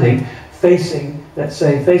standing facing, let's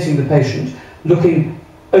say, facing the patient, looking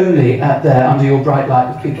only at there under your bright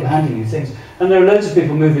light with people handing you things. And there are loads of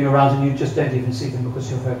people moving around and you just don't even see them because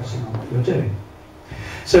you're focusing on what you're doing.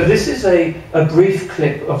 So this is a brief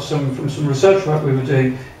clip of from some research work we were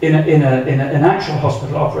doing in an actual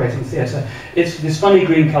hospital operating theatre. It's this funny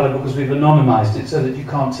green colour because we've anonymised it so that you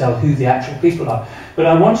can't tell who the actual people are. But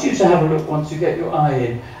I want you to have a look, once you get your eye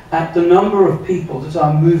in, at the number of people that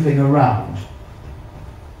are moving around.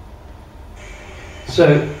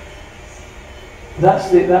 So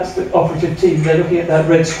that's the operative team. They're looking at that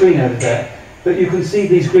red screen over there. But you can see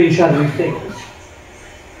these green shadowy figures.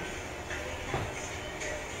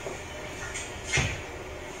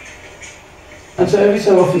 And so every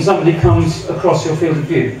so often somebody comes across your field of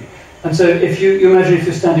view. And so if you imagine if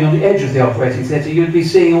you're standing on the edge of the operating theatre, you'd be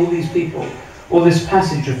seeing all these people, all this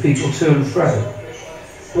passage of people to and fro.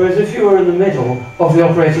 Whereas if you were in the middle of the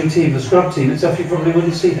operating team, the scrub team itself, you probably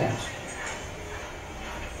wouldn't see that.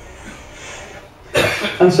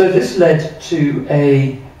 And so this led to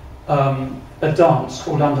a dance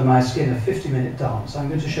called Under My Skin, a 50-minute dance. I'm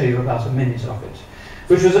going to show you about a minute of it,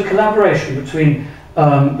 which was a collaboration between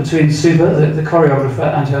Subha, the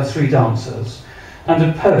choreographer, and her 3 dancers, and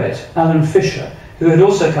a poet, Alan Fisher, who had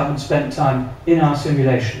also come and spent time in our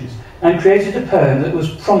simulations, and created a poem that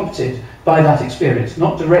was prompted by that experience,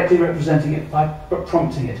 not directly representing it, but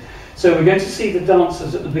prompting it. So we're going to see the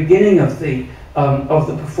dancers at the beginning of the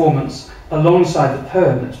performance, alongside the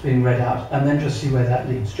poem that's being read out, and then just see where that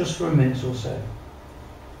leads, just for a minute or so.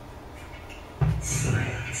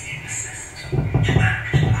 Silence in necessity to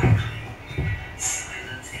act loudly.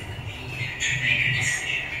 Silence in the need to make a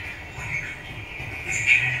decision quickly, with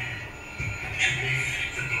care. To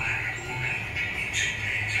lift the black organ into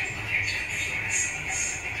red light and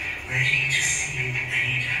fluorescence, ready to seal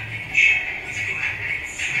any damage with black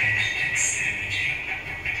thread dexterity.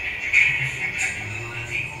 Careful to lower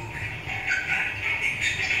the organ back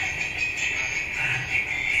into the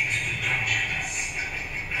darkness and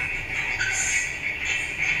the promise.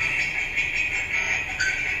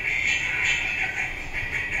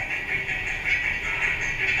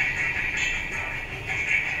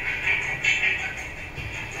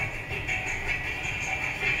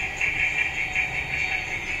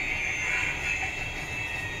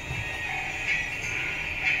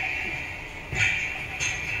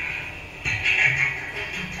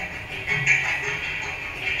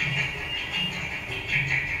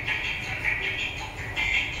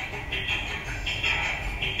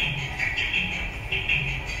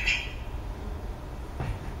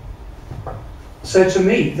 So to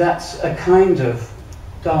me, that's a kind of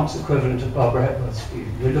dance equivalent of Barbara Hepworth's view.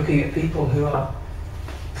 We're looking at people who are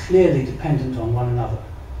clearly dependent on one another.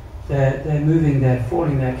 They're moving, they're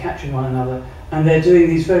falling, they're catching one another, and they're doing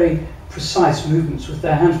these very precise movements with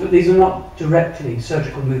their hands, but these are not directly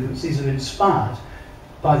surgical movements. These are inspired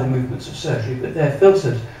by the movements of surgery, but they're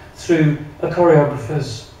filtered through a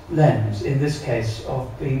choreographer's lens, in this case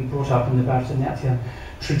of being brought up in the Bharatanatyam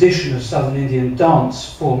tradition of Southern Indian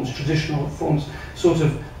dance forms, traditional forms, sort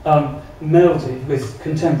of melded with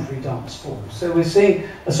contemporary dance forms. So we're seeing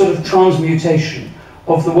a sort of transmutation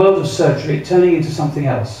of the world of surgery turning into something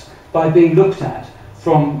else by being looked at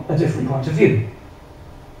from a different point of view.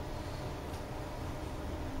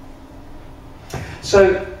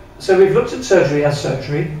 So we've looked at surgery as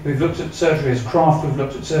surgery, we've looked at surgery as craft, we've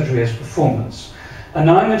looked at surgery as performance. And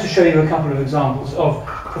now I'm going to show you a couple of examples of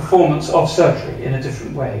performance of surgery in a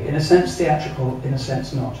different way, in a sense theatrical, in a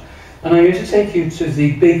sense not. And I'm going to take you to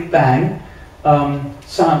the Big Bang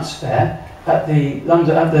Science Fair at the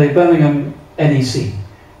Birmingham NEC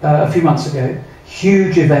a few months ago.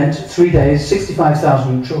 Huge event, 3 days,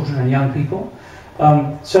 65,000 children and young people,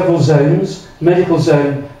 several zones, medical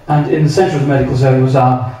zone, and in the centre of the medical zone was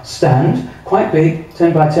our stand, quite big,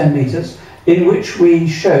 10 by 10 metres, in which we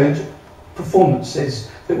showed performances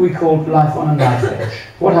that we called life on a knife edge.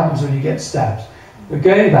 What happens when you get stabbed? We're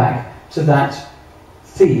going back to that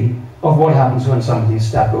theme of what happens when somebody is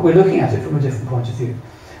stabbed, but we're looking at it from a different point of view.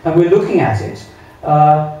 And we're looking at it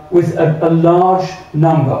with a large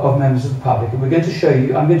number of members of the public. And we're going to show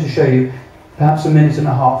you, I'm going to show you perhaps a minute and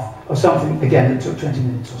a half or something, again, that took 20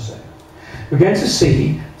 minutes or so. We're going to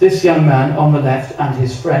see this young man on the left and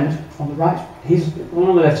his friend on the right. The one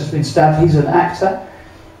on the left has been stabbed. He's an actor.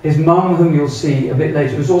 His mum, whom you'll see a bit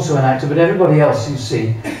later, is also an actor, but everybody else you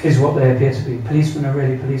see is what they appear to be. Policemen are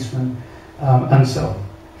really policemen, and so on.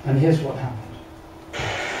 And here's what happened.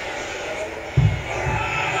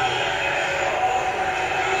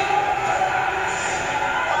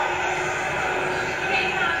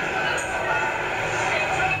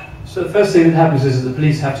 So the first thing that happens is that the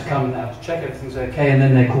police have to come and they have to check everything's okay, and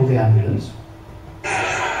then they call the ambulance.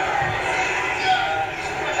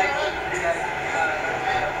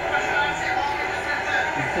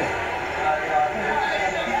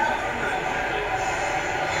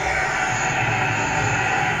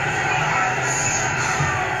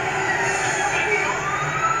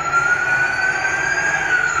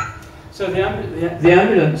 So the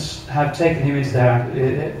ambulance have taken him into their,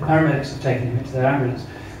 the paramedics have taken him into their ambulance.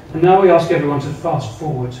 And now we ask everyone to fast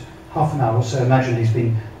forward half an hour or so. Imagine he's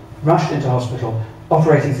been rushed into hospital,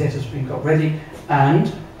 operating theatre's been got ready,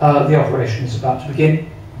 and the operation is about to begin.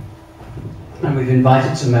 And we've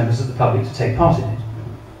invited some members of the public to take part in it.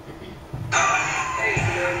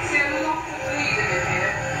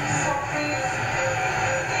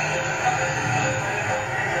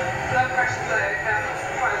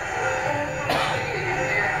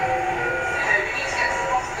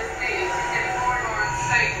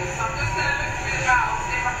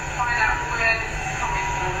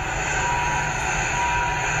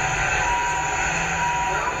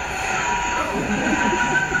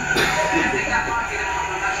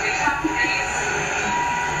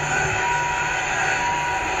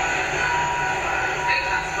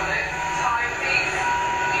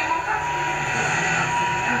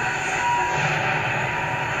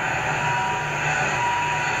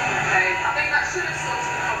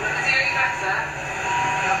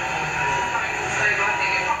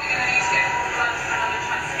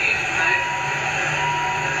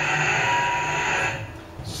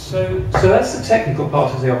 So that's the technical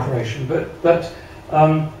part of the operation, but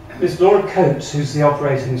Miss Laura Coates, who's the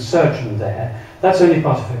operating surgeon there, that's only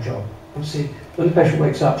part of her job. Obviously, when the patient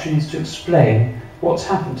wakes up, she needs to explain what's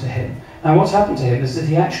happened to him. And what's happened to him is that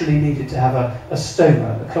he actually needed to have a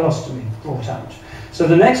stoma, a colostomy, brought out. So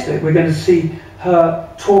the next bit, we're going to see her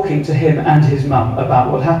talking to him and his mum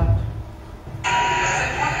about what happened.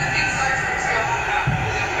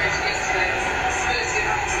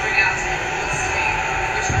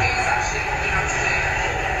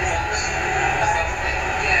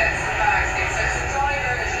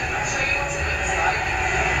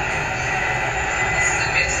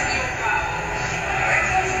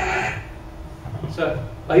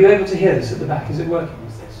 Are you able to hear this at the back? Is it working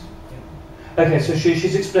with this? Yeah. Okay, so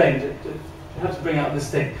she's explained how to bring out this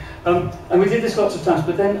thing. And we did this lots of times,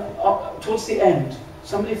 but then towards the end,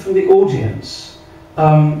 somebody from the audience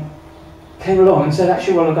came along and said,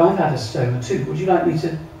 actually, well, look, I've had a stoma too. Would you like me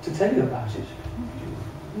to tell you about it?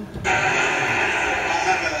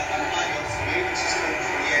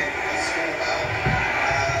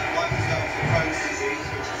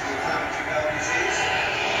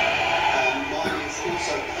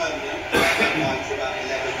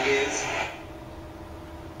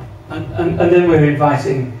 And then we're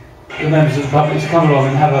inviting the members of the public to come along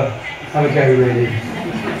and have a go, really.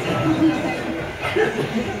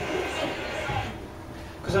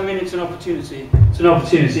 Because I mean, it's an opportunity. It's an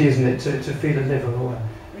opportunity, isn't it, to feel a liver or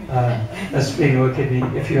a spleen or a kidney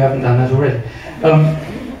if you haven't done that already.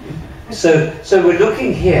 So we're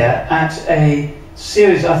looking here at a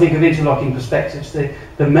series, I think, of interlocking perspectives: the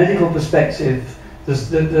medical perspective,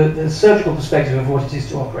 the surgical perspective of what it is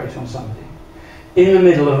to operate on somebody, in the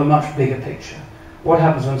middle of a much bigger picture. What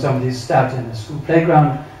happens when somebody is stabbed in a school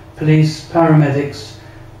playground? Police, paramedics,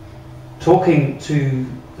 talking to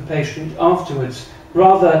the patient afterwards.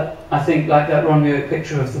 Rather, I think, like that Ron Muir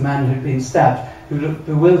picture of the man who'd been stabbed, who looked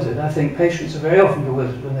bewildered. I think patients are very often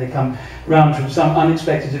bewildered when they come round from some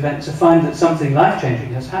unexpected event to find that something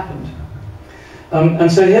life-changing has happened.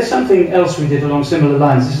 And so here's something else we did along similar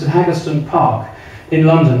lines. This is at Haggerston Park in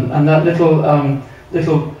London, and that little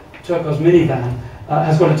turquoise minivan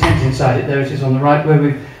has got a tent inside it. There it is on the right, where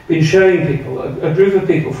we've been showing people, a group of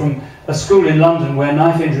people from a school in London where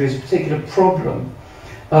knife injury is a particular problem,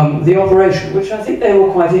 the operation, which I think they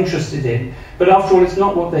were quite interested in, but after all, it's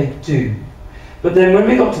not what they do. But then when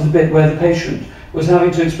we got to the bit where the patient was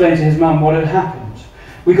having to explain to his mum what had happened,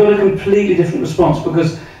 we got a completely different response,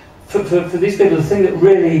 because for these people, the thing that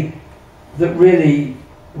really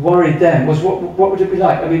worried them was what would it be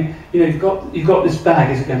like? I mean, you know, you've got this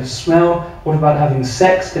bag. Is it going to smell? What about having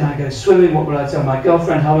sex? Can I go swimming? What will I tell my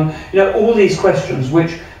girlfriend? How long? You know, all these questions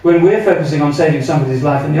which, when we're focusing on saving somebody's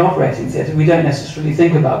life in the operating theatre, we don't necessarily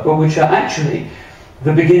think about, but which are actually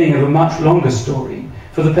the beginning of a much longer story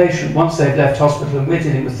for the patient once they've left hospital and we're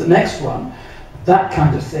dealing with the next one. That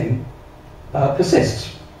kind of thing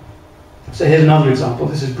persists. So here's another example.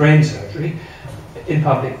 This is brain surgery in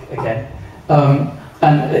public again.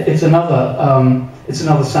 And it's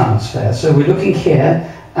another science fair. So we're looking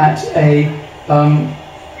here at a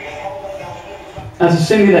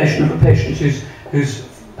simulation of a patient who's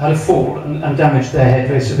had a fall and damaged their head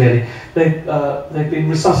very severely. They've been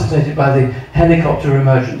resuscitated by the Helicopter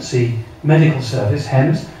Emergency Medical Service,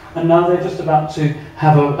 HEMS, and now they're just about to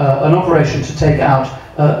have an operation to take out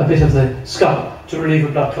a bit of the skull to relieve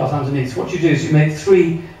a blood clot underneath. What you do is you make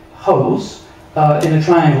 3 holes in a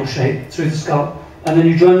triangle shape through the skull, and then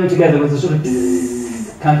you join them together with a sort of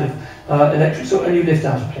kind of electric sort, and you lift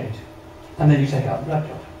out a plate, and then you take out the blood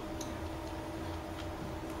clot.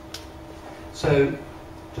 So,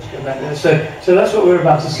 just go back there. So that's what we're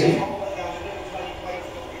about to see.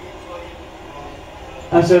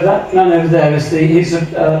 And so that man over there is he's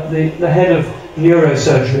the head of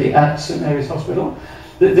neurosurgery at St Mary's Hospital.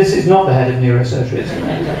 This is not the head of neurosurgery.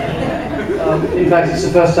 In fact, it's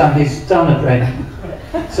the first time he's done a brain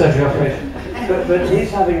surgery operation. But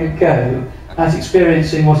he's having a go at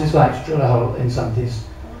experiencing what it's like to drill a hole in somebody's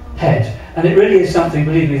head. And it really is something,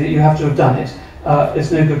 believe me, that you have to have done it.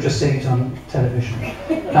 It's no good just seeing it on television.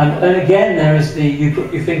 And again, there is you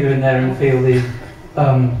put your finger in there and feel the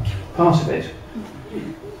part of it.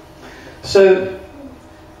 So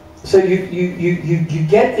you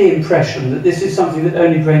get the impression that this is something that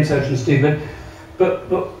only brain surgeons do.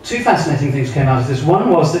 But 2 fascinating things came out of this. One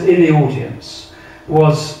was that in the audience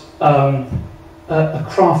was a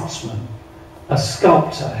craftsman, a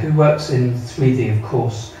sculptor who works in 3D, of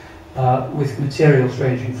course, with materials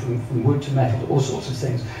ranging from wood to metal, all sorts of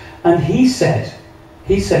things. And he said,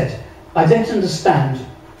 I don't understand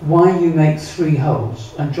why you make 3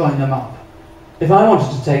 holes and join them up. If I wanted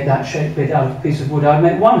to take that shaped bit out of a piece of wood, I'd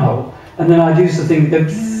make 1 hole, and then I'd use the thing that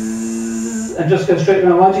goes and just go straight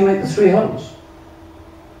around. Why do you make the 3 holes?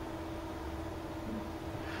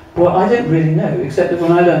 Well, I don't really know, except that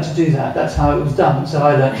when I learned to do that, that's how it was done, so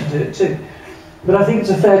I learned to do it too. But I think it's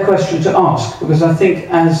a fair question to ask, because I think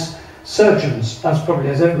as surgeons, as probably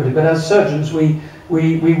as everybody, but as surgeons, we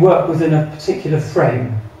work within a particular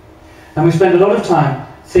frame. And we spend a lot of time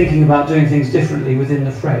thinking about doing things differently within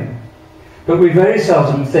the frame. But we very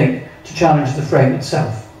seldom think to challenge the frame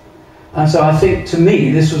itself. And so I think, to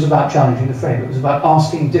me, this was about challenging the frame. It was about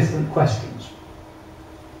asking different questions.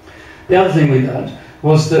 The other thing we learned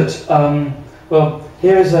was that, well,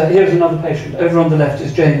 here's another patient. Over on the left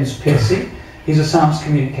is James Piercy. He's a sounds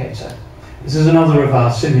communicator. This is another of our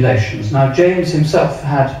simulations. Now, James himself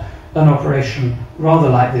had an operation rather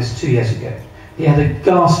like this 2 years ago. He had a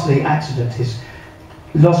ghastly accident. He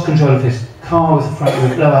lost control of his car with the front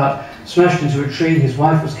wheel blowout, smashed into a tree. His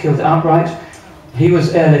wife was killed outright. He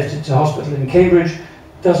was airlifted to hospital in Cambridge.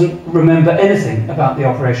 Doesn't remember anything about the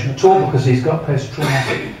operation at all because he's got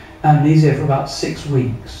post-traumatic amnesia for about 6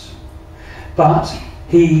 weeks. But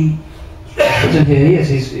he, and here he is.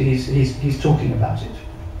 He's talking about it.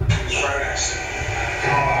 Road accident.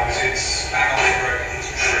 Car was its out on the road into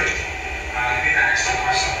a tree. And in that accident,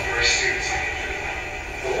 I suffered very serious injury.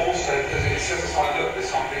 But also, because it says it's like, look, there's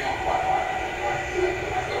something not quite right.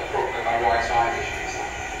 I've got a problem with my right eye vision. It's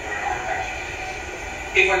like, eye patch.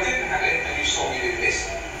 If I didn't have it, and you saw me do this,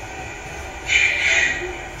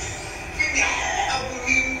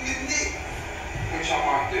 which I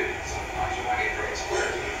might do sometimes when I get very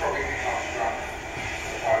tired, and probably think I was drunk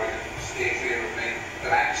if I would steer clear of me.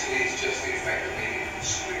 But actually, it's just the effect of being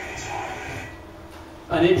extremely tired.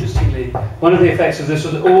 And interestingly, one of the effects of this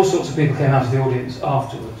was that all sorts of people came out of the audience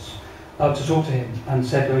afterwards to talk to him and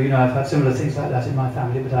said, well, you know, I've had similar things like that in my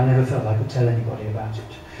family, but I never felt I could tell anybody about it.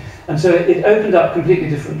 And so it opened up completely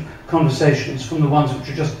different conversations from the ones which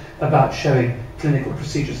are just about showing clinical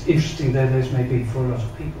procedures, interesting though those may be for a lot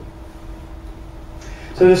of people.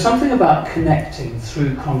 So there's something about connecting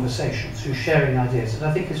through conversation, through sharing ideas, that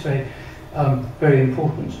I think is very, very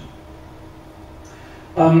important.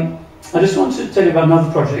 I just want to tell you about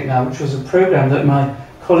another project now, which was a program that my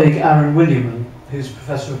colleague Aaron Williamson, who's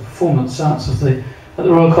Professor of Performance Science at the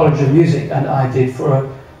Royal College of Music, and I did for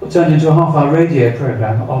what turned into a half-hour radio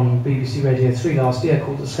program on BBC Radio 3 last year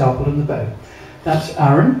called The Scalpel and the Bow. That's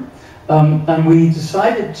Aaron. And we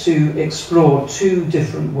decided to explore two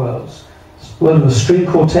different worlds. The world of a string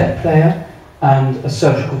quartet player and a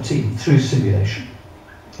surgical team through simulation.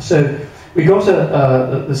 So we got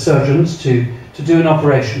the surgeons to do an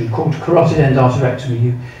operation called carotid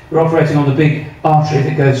endarterectomy. You're operating on the big artery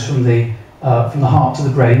that goes from the heart to the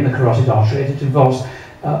brain, the carotid artery. It involves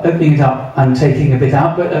opening it up and taking a bit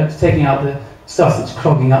out, but taking out the stuff that's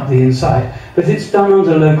clogging up the inside. But it's done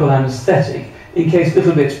under local anaesthetic in case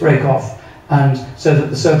little bits break off, and so that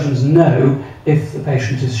the surgeons know if the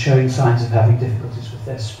patient is showing signs of having difficulties with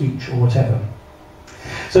their speech or whatever.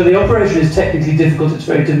 So the operation is technically difficult, it's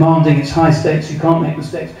very demanding, it's high stakes, you can't make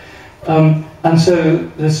mistakes. And so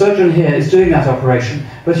the surgeon here is doing that operation,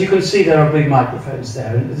 but you can see there are big microphones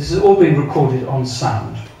there, and this is all being recorded on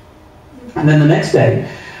sound. And then the next day,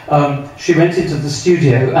 she went into the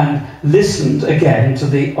studio and listened again to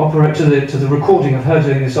the recording of her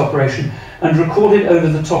doing this operation, and recorded over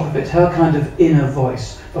the top of it her kind of inner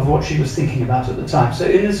voice of what she was thinking about at the time. So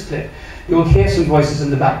in this clip, you'll hear some voices in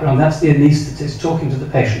the background. That's the anaesthetist talking to the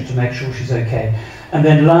patient to make sure she's okay. And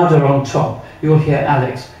then louder on top, you'll hear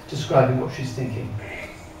Alex describing what she's thinking.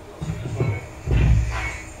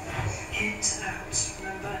 In to out,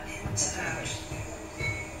 remember, in to out.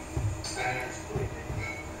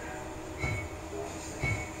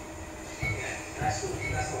 That's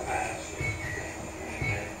not bad, actually.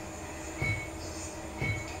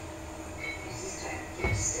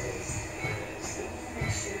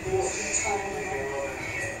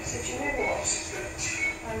 So do you know what?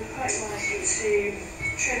 I would quite like you to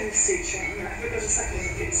trim the suture. We've got a second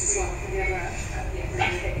piece as well from the other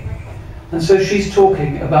end. And so she's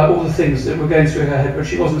talking about all the things that were going through her head, but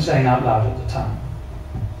she wasn't saying out loud at the time.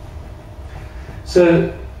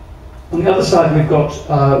 So on the other side, we've got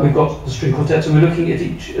the string quartets, and we're looking at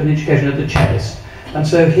on each occasion at the cellist. And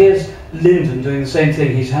so here's Lyndon doing the same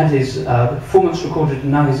thing. He's had his performance recorded,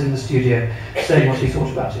 and now he's in the studio saying what he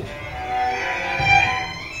thought about it.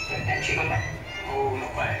 Oh,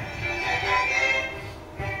 not quite.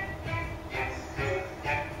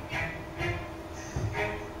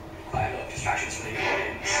 Quite a lot of distractions from the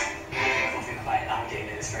audience. Coughing quite loudly, and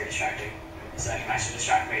it's very distracting. So it managed to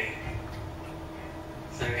distract me.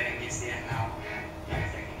 So we're getting used to the end now. I'm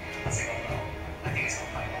thinking, has it gone well? I think it's gone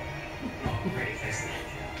quite well. Not really close to the end.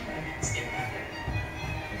 It's in there.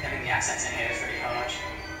 Getting the accents in here is really hard.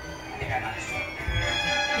 I think I managed to.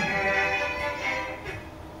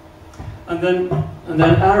 And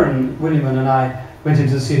then Aaron Williman and I went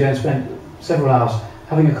into the studio and spent several hours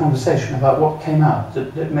having a conversation about what came out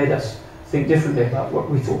that made us think differently about what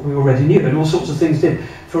we thought we already knew, and all sorts of things did.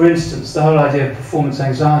 For instance, the whole idea of performance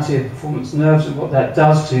anxiety, of performance nerves, and what that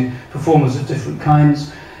does to performers of different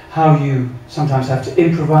kinds, how you sometimes have to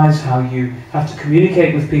improvise, how you have to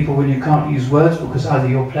communicate with people when you can't use words because either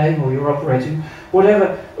you're playing or you're operating,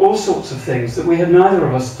 whatever, all sorts of things that we had neither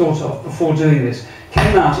of us thought of before doing this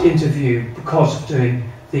came out into view because of doing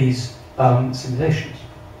these simulations.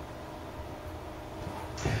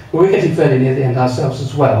 Well, we're getting fairly near the end ourselves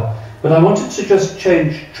as well, but I wanted to just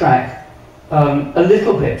change track a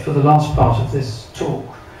little bit for the last part of this talk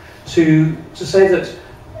to say that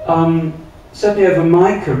certainly over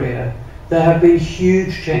my career there have been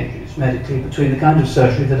huge changes medically between the kind of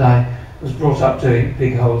surgery that I was brought up doing,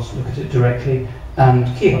 big holes, look at it directly, and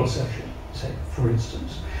keyhole surgery, say, for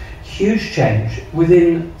instance. Huge change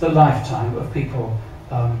within the lifetime of people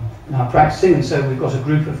now practicing, and so we've got a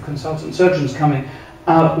group of consultant surgeons coming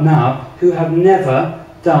out now who have never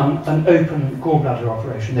done an open gallbladder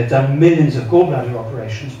operation. They've done millions of gallbladder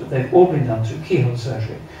operations, but they've all been done through keyhole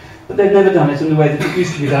surgery. But they've never done it in the way that it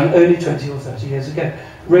used to be done only 20 or 30 years ago,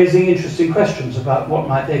 raising interesting questions about what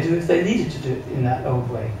might they do if they needed to do it in that old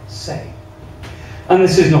way, say. And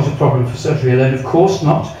this is not a problem for surgery alone, of course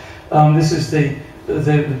not. This is the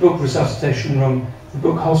book resuscitation room, the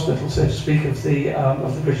book hospital, so to speak, of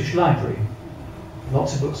the British Library.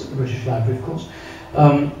 Lots of books at the British Library, of course,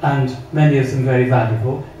 and many of them very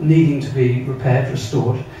valuable, needing to be repaired,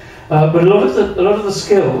 restored. But a lot of the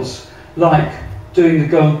skills, like doing the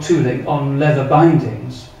gold tooling on leather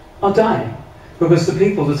bindings, are dying. Because the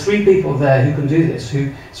three people there who can do this,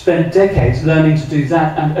 who spent decades learning to do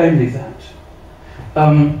that and only that,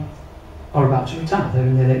 are about to retire. They're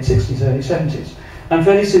in their late 60s, early 70s. And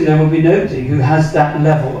very soon there will be nobody who has that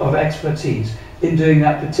level of expertise in doing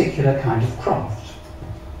that particular kind of craft.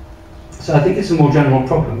 So I think it's a more general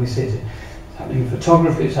problem. We see it. It's happening in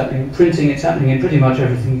photography, it's happening in printing, it's happening in pretty much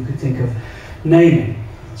everything you could think of naming.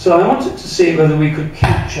 So I wanted to see whether we could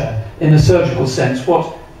capture, in a surgical sense,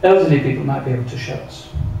 what elderly people might be able to show us.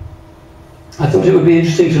 I thought it would be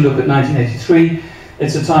interesting to look at 1983.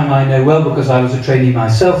 It's a time I know well because I was a trainee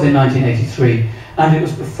myself in 1983, and it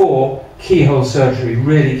was before keyhole surgery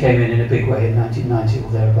really came in a big way in 1990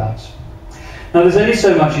 or thereabouts. Now there's only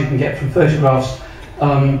so much you can get from photographs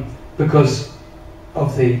because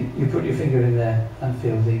of you put your finger in there and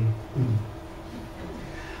feel the...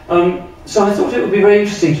 So I thought it would be very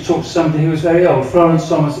interesting to talk to somebody who was very old. Florence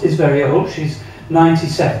Thomas is very old, she's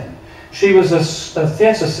 97. She was a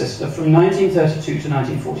theatre sister from 1932 to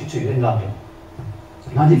 1942 in London.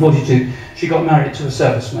 In 1942 she got married to a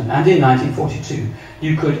serviceman, and in 1942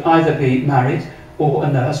 you could either be married or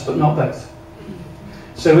a nurse, but not both.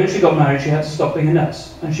 So when she got married she had to stop being a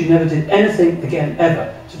nurse, and she never did anything again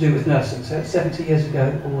ever to do with nursing, so it's 70 years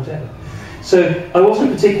ago or whatever. So I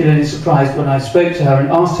wasn't particularly surprised when I spoke to her and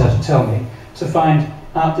asked her to tell me, to find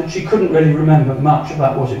out that she couldn't really remember much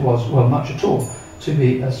about what it was, well, much at all, to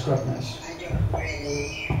be a scrub nurse.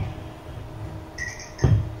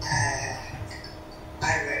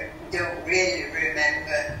 I don't really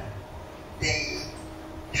remember the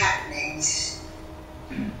happenings.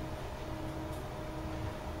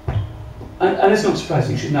 And it's not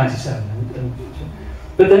surprising, she's 97.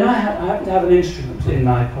 But then I happened to have an instrument in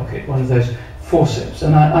my pocket, one of those forceps,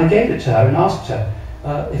 and I gave it to her and asked her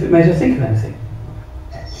if it made her think of anything.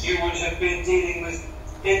 You would have been dealing with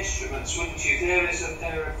instruments, wouldn't you? There is a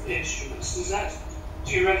pair of instruments.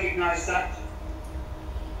 Do you recognise that?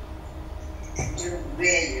 I don't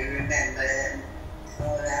really remember them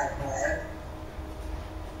all that well.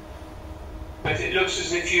 But it looks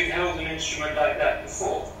as if you've held an instrument like that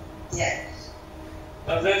before. Yes.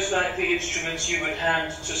 Are those like the instruments you would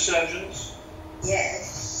hand to surgeons?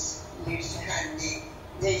 Yes. Used to hand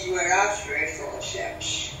these were artery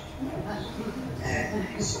forceps.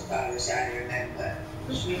 As far as I remember.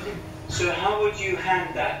 So how would you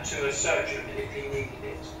hand that to a surgeon if he needed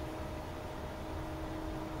it?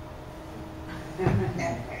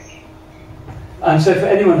 And so for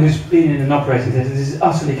anyone who's been in an operating theatre, this is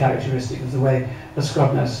utterly characteristic of the way a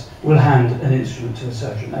scrub nurse will hand an instrument to a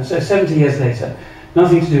surgeon. And so 70 years later,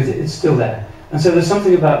 nothing to do with it, it's still there. And so there's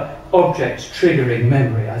something about objects triggering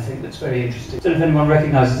memory, I think, that's very interesting. I don't know if anyone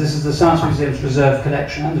recognises this is the Science Museum's reserve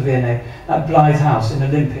collection and the V&A at Blythe House in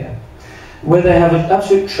Olympia, where they have an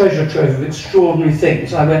absolute treasure trove of extraordinary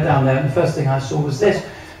things. I went down there and the first thing I saw was this,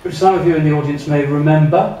 which some of you in the audience may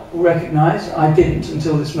remember or recognise. I didn't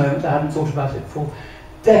until this moment. I hadn't thought about it for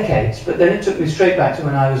decades. But then it took me straight back to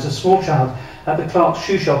when I was a small child at the Clark's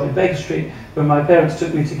shoe shop in Baker Street, when my parents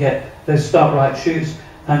took me to get those Start-Right shoes.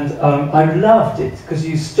 And I loved it because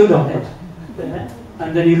you stood on it there,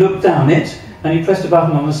 and then you looked down it, and you pressed a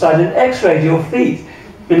button on the side and x-rayed your feet,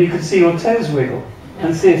 and you could see your toes wiggle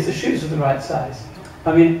and see if the shoes were the right size.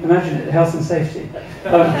 I mean, imagine it, health and safety.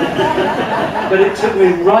 But it took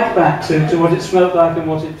me right back to what it smelled like and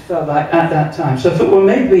what it felt like at that time. So I thought, well,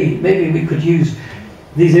 maybe we could use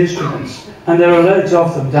these instruments. And there are loads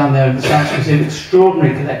of them down there in the Science Museum,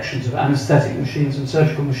 extraordinary collections of anaesthetic machines and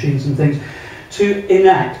surgical machines and things to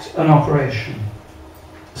enact an operation.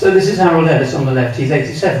 So this is Harold Ellis on the left. He's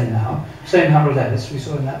 87 now. Same Harold Ellis we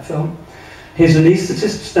saw in that film. His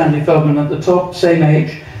anaesthetist, Stanley Feldman, at the top, same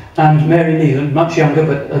age, and Mary Neelan, much younger,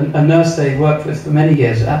 but a nurse they worked with for many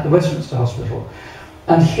years at the Westminster Hospital.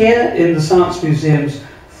 And here in the Science Museum's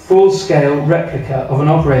full-scale replica of an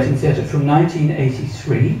operating theatre from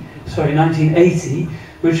 1980,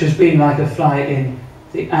 which has been like a fly in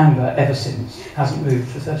the amber ever since. Hasn't moved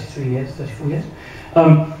for 33 years, 34 years.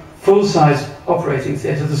 Full-size operating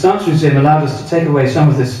theatre. The Science Museum allowed us to take away some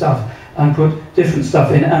of this stuff and put different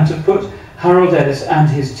stuff in, and to put Harold Ellis and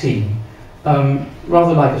his team,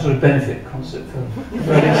 rather like a sort of benefit concert for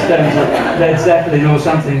Rolling Stones or Led Zeppelin or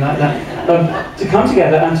something like that, to come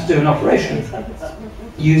together and to do an operation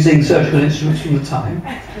using surgical instruments from the time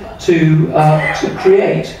to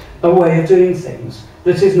create a way of doing things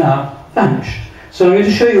that is now vanished. So I'm going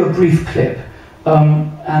to show you a brief clip,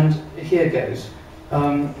 and here goes.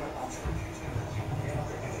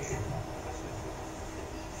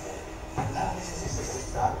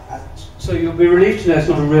 So you'll be relieved to know it's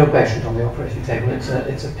not a real patient on the operating table. It's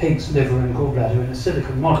a pig's liver and gallbladder in a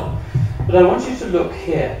silicone model. But I want you to look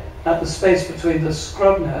here at the space between the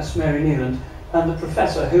scrub nurse, Mary Neeland, and the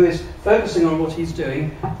professor, who is focusing on what he's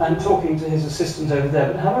doing and talking to his assistant over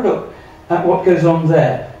there. But have a look at what goes on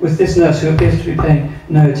there with this nurse who appears to be paying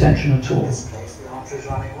no attention at all. In this case, the artery is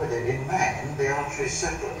running with it. In man, the artery is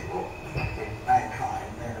separate. In mankind,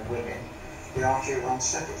 men and women, the artery runs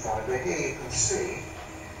separate. But here you can see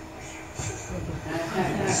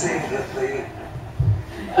that the...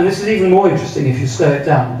 And this is even more interesting if you slow it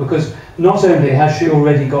down, because not only has she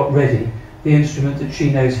already got ready the instrument that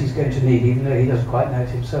she knows he's going to need, even though he doesn't quite know it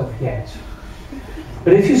himself yet,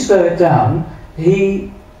 But if you slow it down,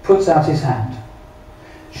 he puts out his hand.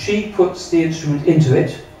 She puts the instrument into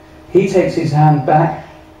it. He takes his hand back,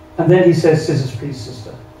 and then he says, "Scissors, please,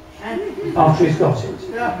 sister," after he's got it.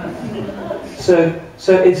 So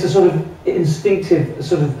it's a sort of instinctive, a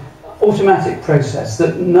sort of automatic process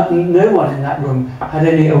that no one in that room had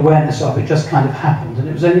any awareness of. It just kind of happened, and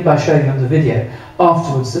it was only by showing them the video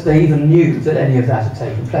afterwards that they even knew that any of that had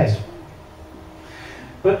taken place.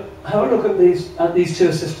 But have a look at these two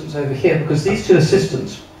assistants over here, because these two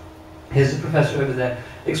assistants, here's the professor over there,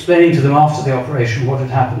 explaining to them after the operation what had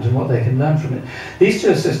happened and what they can learn from it. These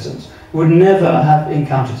two assistants would never have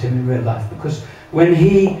encountered him in real life, because when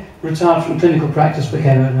he retired from clinical practice,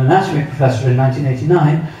 became an anatomy professor in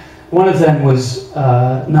 1989, one of them was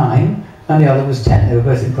 9 and the other was 10. They were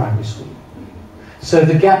both in primary school. So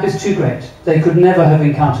the gap is too great. They could never have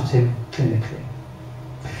encountered him clinically.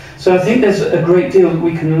 So I think there's a great deal that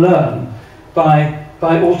we can learn by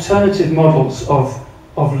alternative models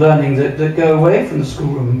of learning that go away from the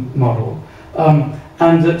schoolroom model,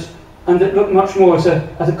 and that look much more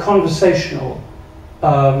at a conversational,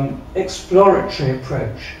 exploratory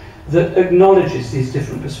approach that acknowledges these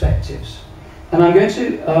different perspectives. And I'm going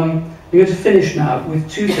to finish now with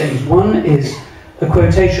two things. One is a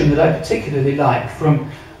quotation that I particularly like from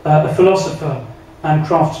a philosopher and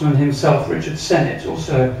craftsman himself, Richard Sennett,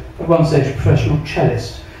 also at one stage a professional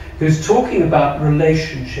cellist, who's talking about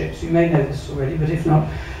relationships. You may know this already, but if not,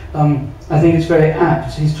 I think it's very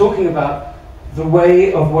apt. He's talking about the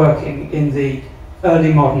way of working in the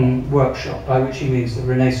early modern workshop, by which he means the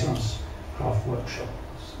Renaissance craft workshop,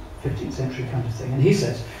 15th century kind of thing. And he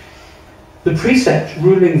says, the precept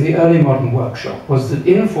ruling the early modern workshop was that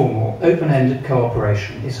informal, open-ended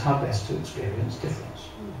cooperation is how best to experience difference.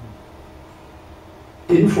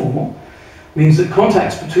 Informal means that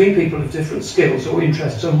contacts between people of different skills or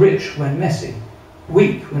interests are rich when messy,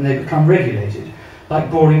 weak when they become regulated, like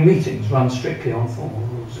boring meetings run strictly on formal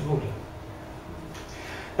rules of order.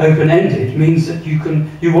 Open-ended means that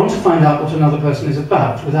you want to find out what another person is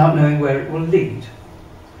about without knowing where it will lead.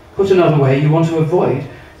 Put another way, you want to avoid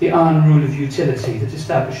the iron rule of utility that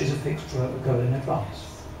establishes a fixed goal in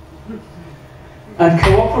advance. And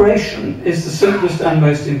cooperation is the simplest and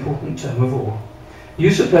most important term of all. You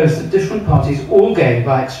suppose that different parties all gain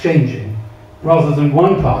by exchanging, rather than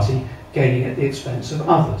one party gaining at the expense of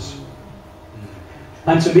others.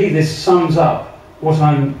 And to me, this sums up what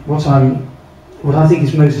I think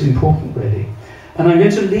is most important, really. And I'm going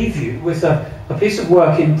to leave you with a piece of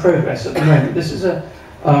work in progress at the moment. This is a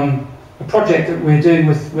project that we're doing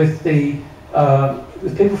with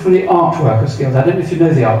people from the Art Workers Guild. I don't know if you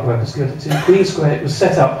know the Art Workers Guild. It's in Queen Square. It was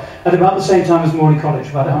set up at about the same time as Morley College,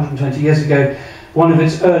 about 120 years ago. One of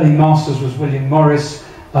its early masters was William Morris,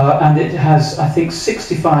 and it has, I think,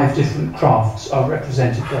 65 different crafts are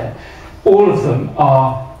represented there. All of them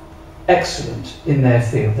are excellent in their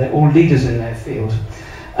field. They're all leaders in their field.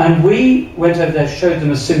 And we went over there, showed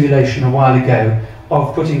them a simulation a while ago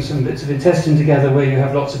of putting some bits of intestine together where you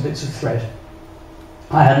have lots of bits of thread.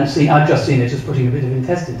 I'd just seen it as putting a bit of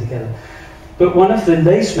intestine together. But one of the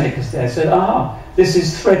lace makers there said, this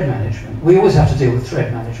is thread management. We always have to deal with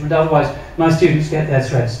thread management, otherwise my students get their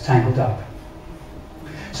threads tangled up.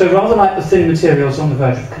 So rather like the thin materials on the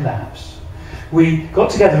verge of collapse, we got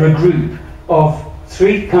together a group of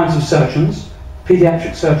 3 kinds of surgeons: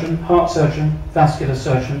 paediatric surgeon, heart surgeon, vascular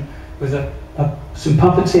surgeon, with some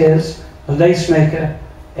puppeteers, a lace maker,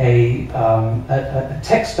 a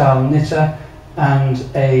textile knitter, and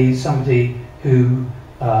somebody who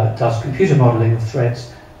does computer modelling of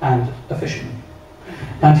threads, and a fisherman.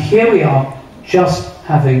 And here we are, just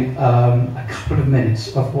having a couple of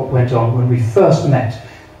minutes of what went on when we first met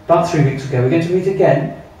about 3 weeks ago. We're going to meet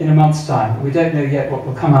again in a month's time. We don't know yet what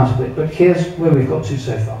will come out of it, but here's where we've got to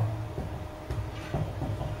so far.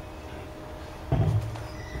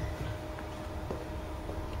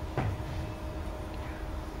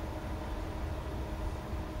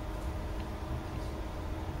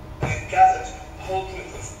 We've gathered a whole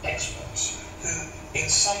group of experts who, in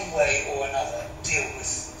some way or another, deal with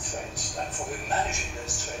threads, and for whom managing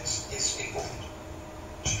those threads is important.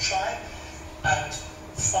 To try and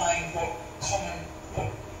find what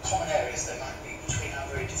common areas there might be between our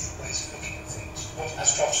very different ways of looking at things, what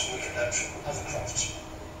as craftsmen we can learn from other craftsmen,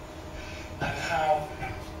 and how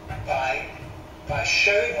by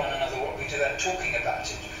showing one another what we do and talking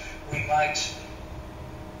about it, we might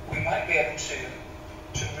be able to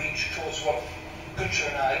reach towards what Wiltshire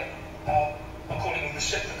and I are calling a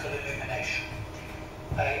reciprocal illumination,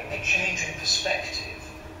 a change in perspective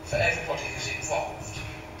for everybody who's involved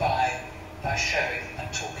by showing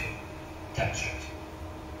and talking, demonstrating.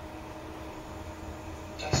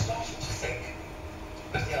 I started to think,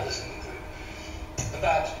 with the others in the group,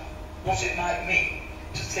 about what it might mean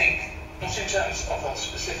to think, not in terms of a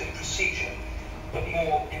specific procedure, but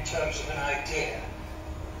more in terms of an idea,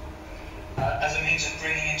 as a means of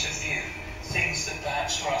bringing into view things that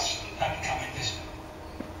perhaps for us have become invisible.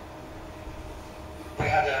 We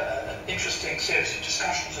had an interesting series of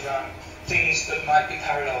discussions around things that might be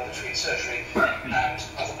parallel between surgery and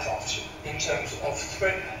other crafts in terms of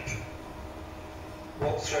thread management.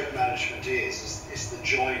 What thread management is the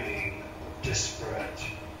joining of disparate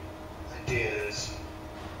ideas.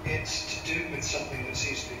 It's to do with something that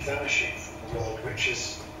seems to be vanishing from the world, which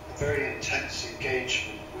is a very intense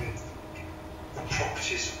engagement with the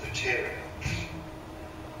properties of material.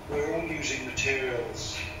 We're all using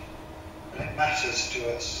materials, and it matters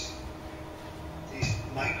to us, these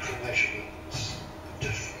micro measurements of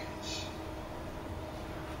difference.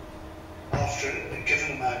 After a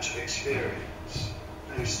given amount of experience,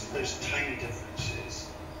 those tiny differences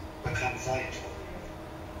become vital.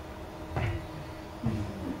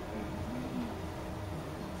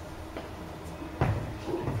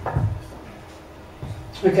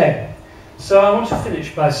 Okay, so I want to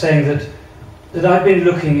finish by saying that I've been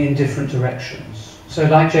looking in different directions. So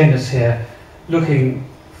like Janus here, looking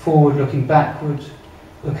forward, looking backward,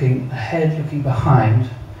 looking ahead, looking behind.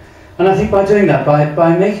 And I think by doing that,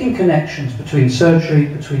 by making connections between surgery,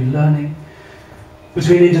 between learning,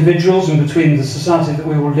 between individuals and between the society that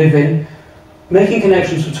we all live in, making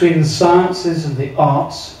connections between the sciences and the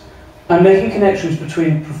arts, and making connections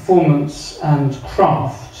between performance and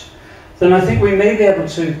craft, then I think we may be able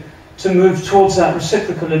to move towards that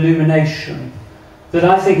reciprocal illumination that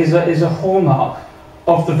I think is a hallmark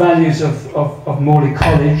of the values of Morley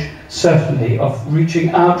College, certainly, of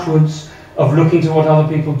reaching outwards, of looking to what other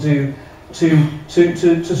people do,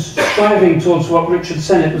 to striving towards what Richard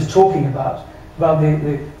Sennett was talking about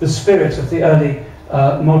the spirit of the early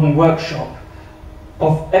modern workshop,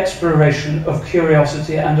 of exploration, of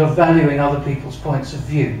curiosity, and of valuing other people's points of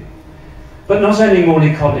view. But not only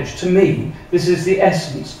Morley College, to me, this is the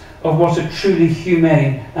essence of what a truly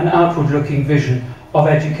humane and outward-looking vision of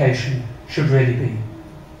education should really be.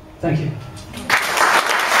 Thank you.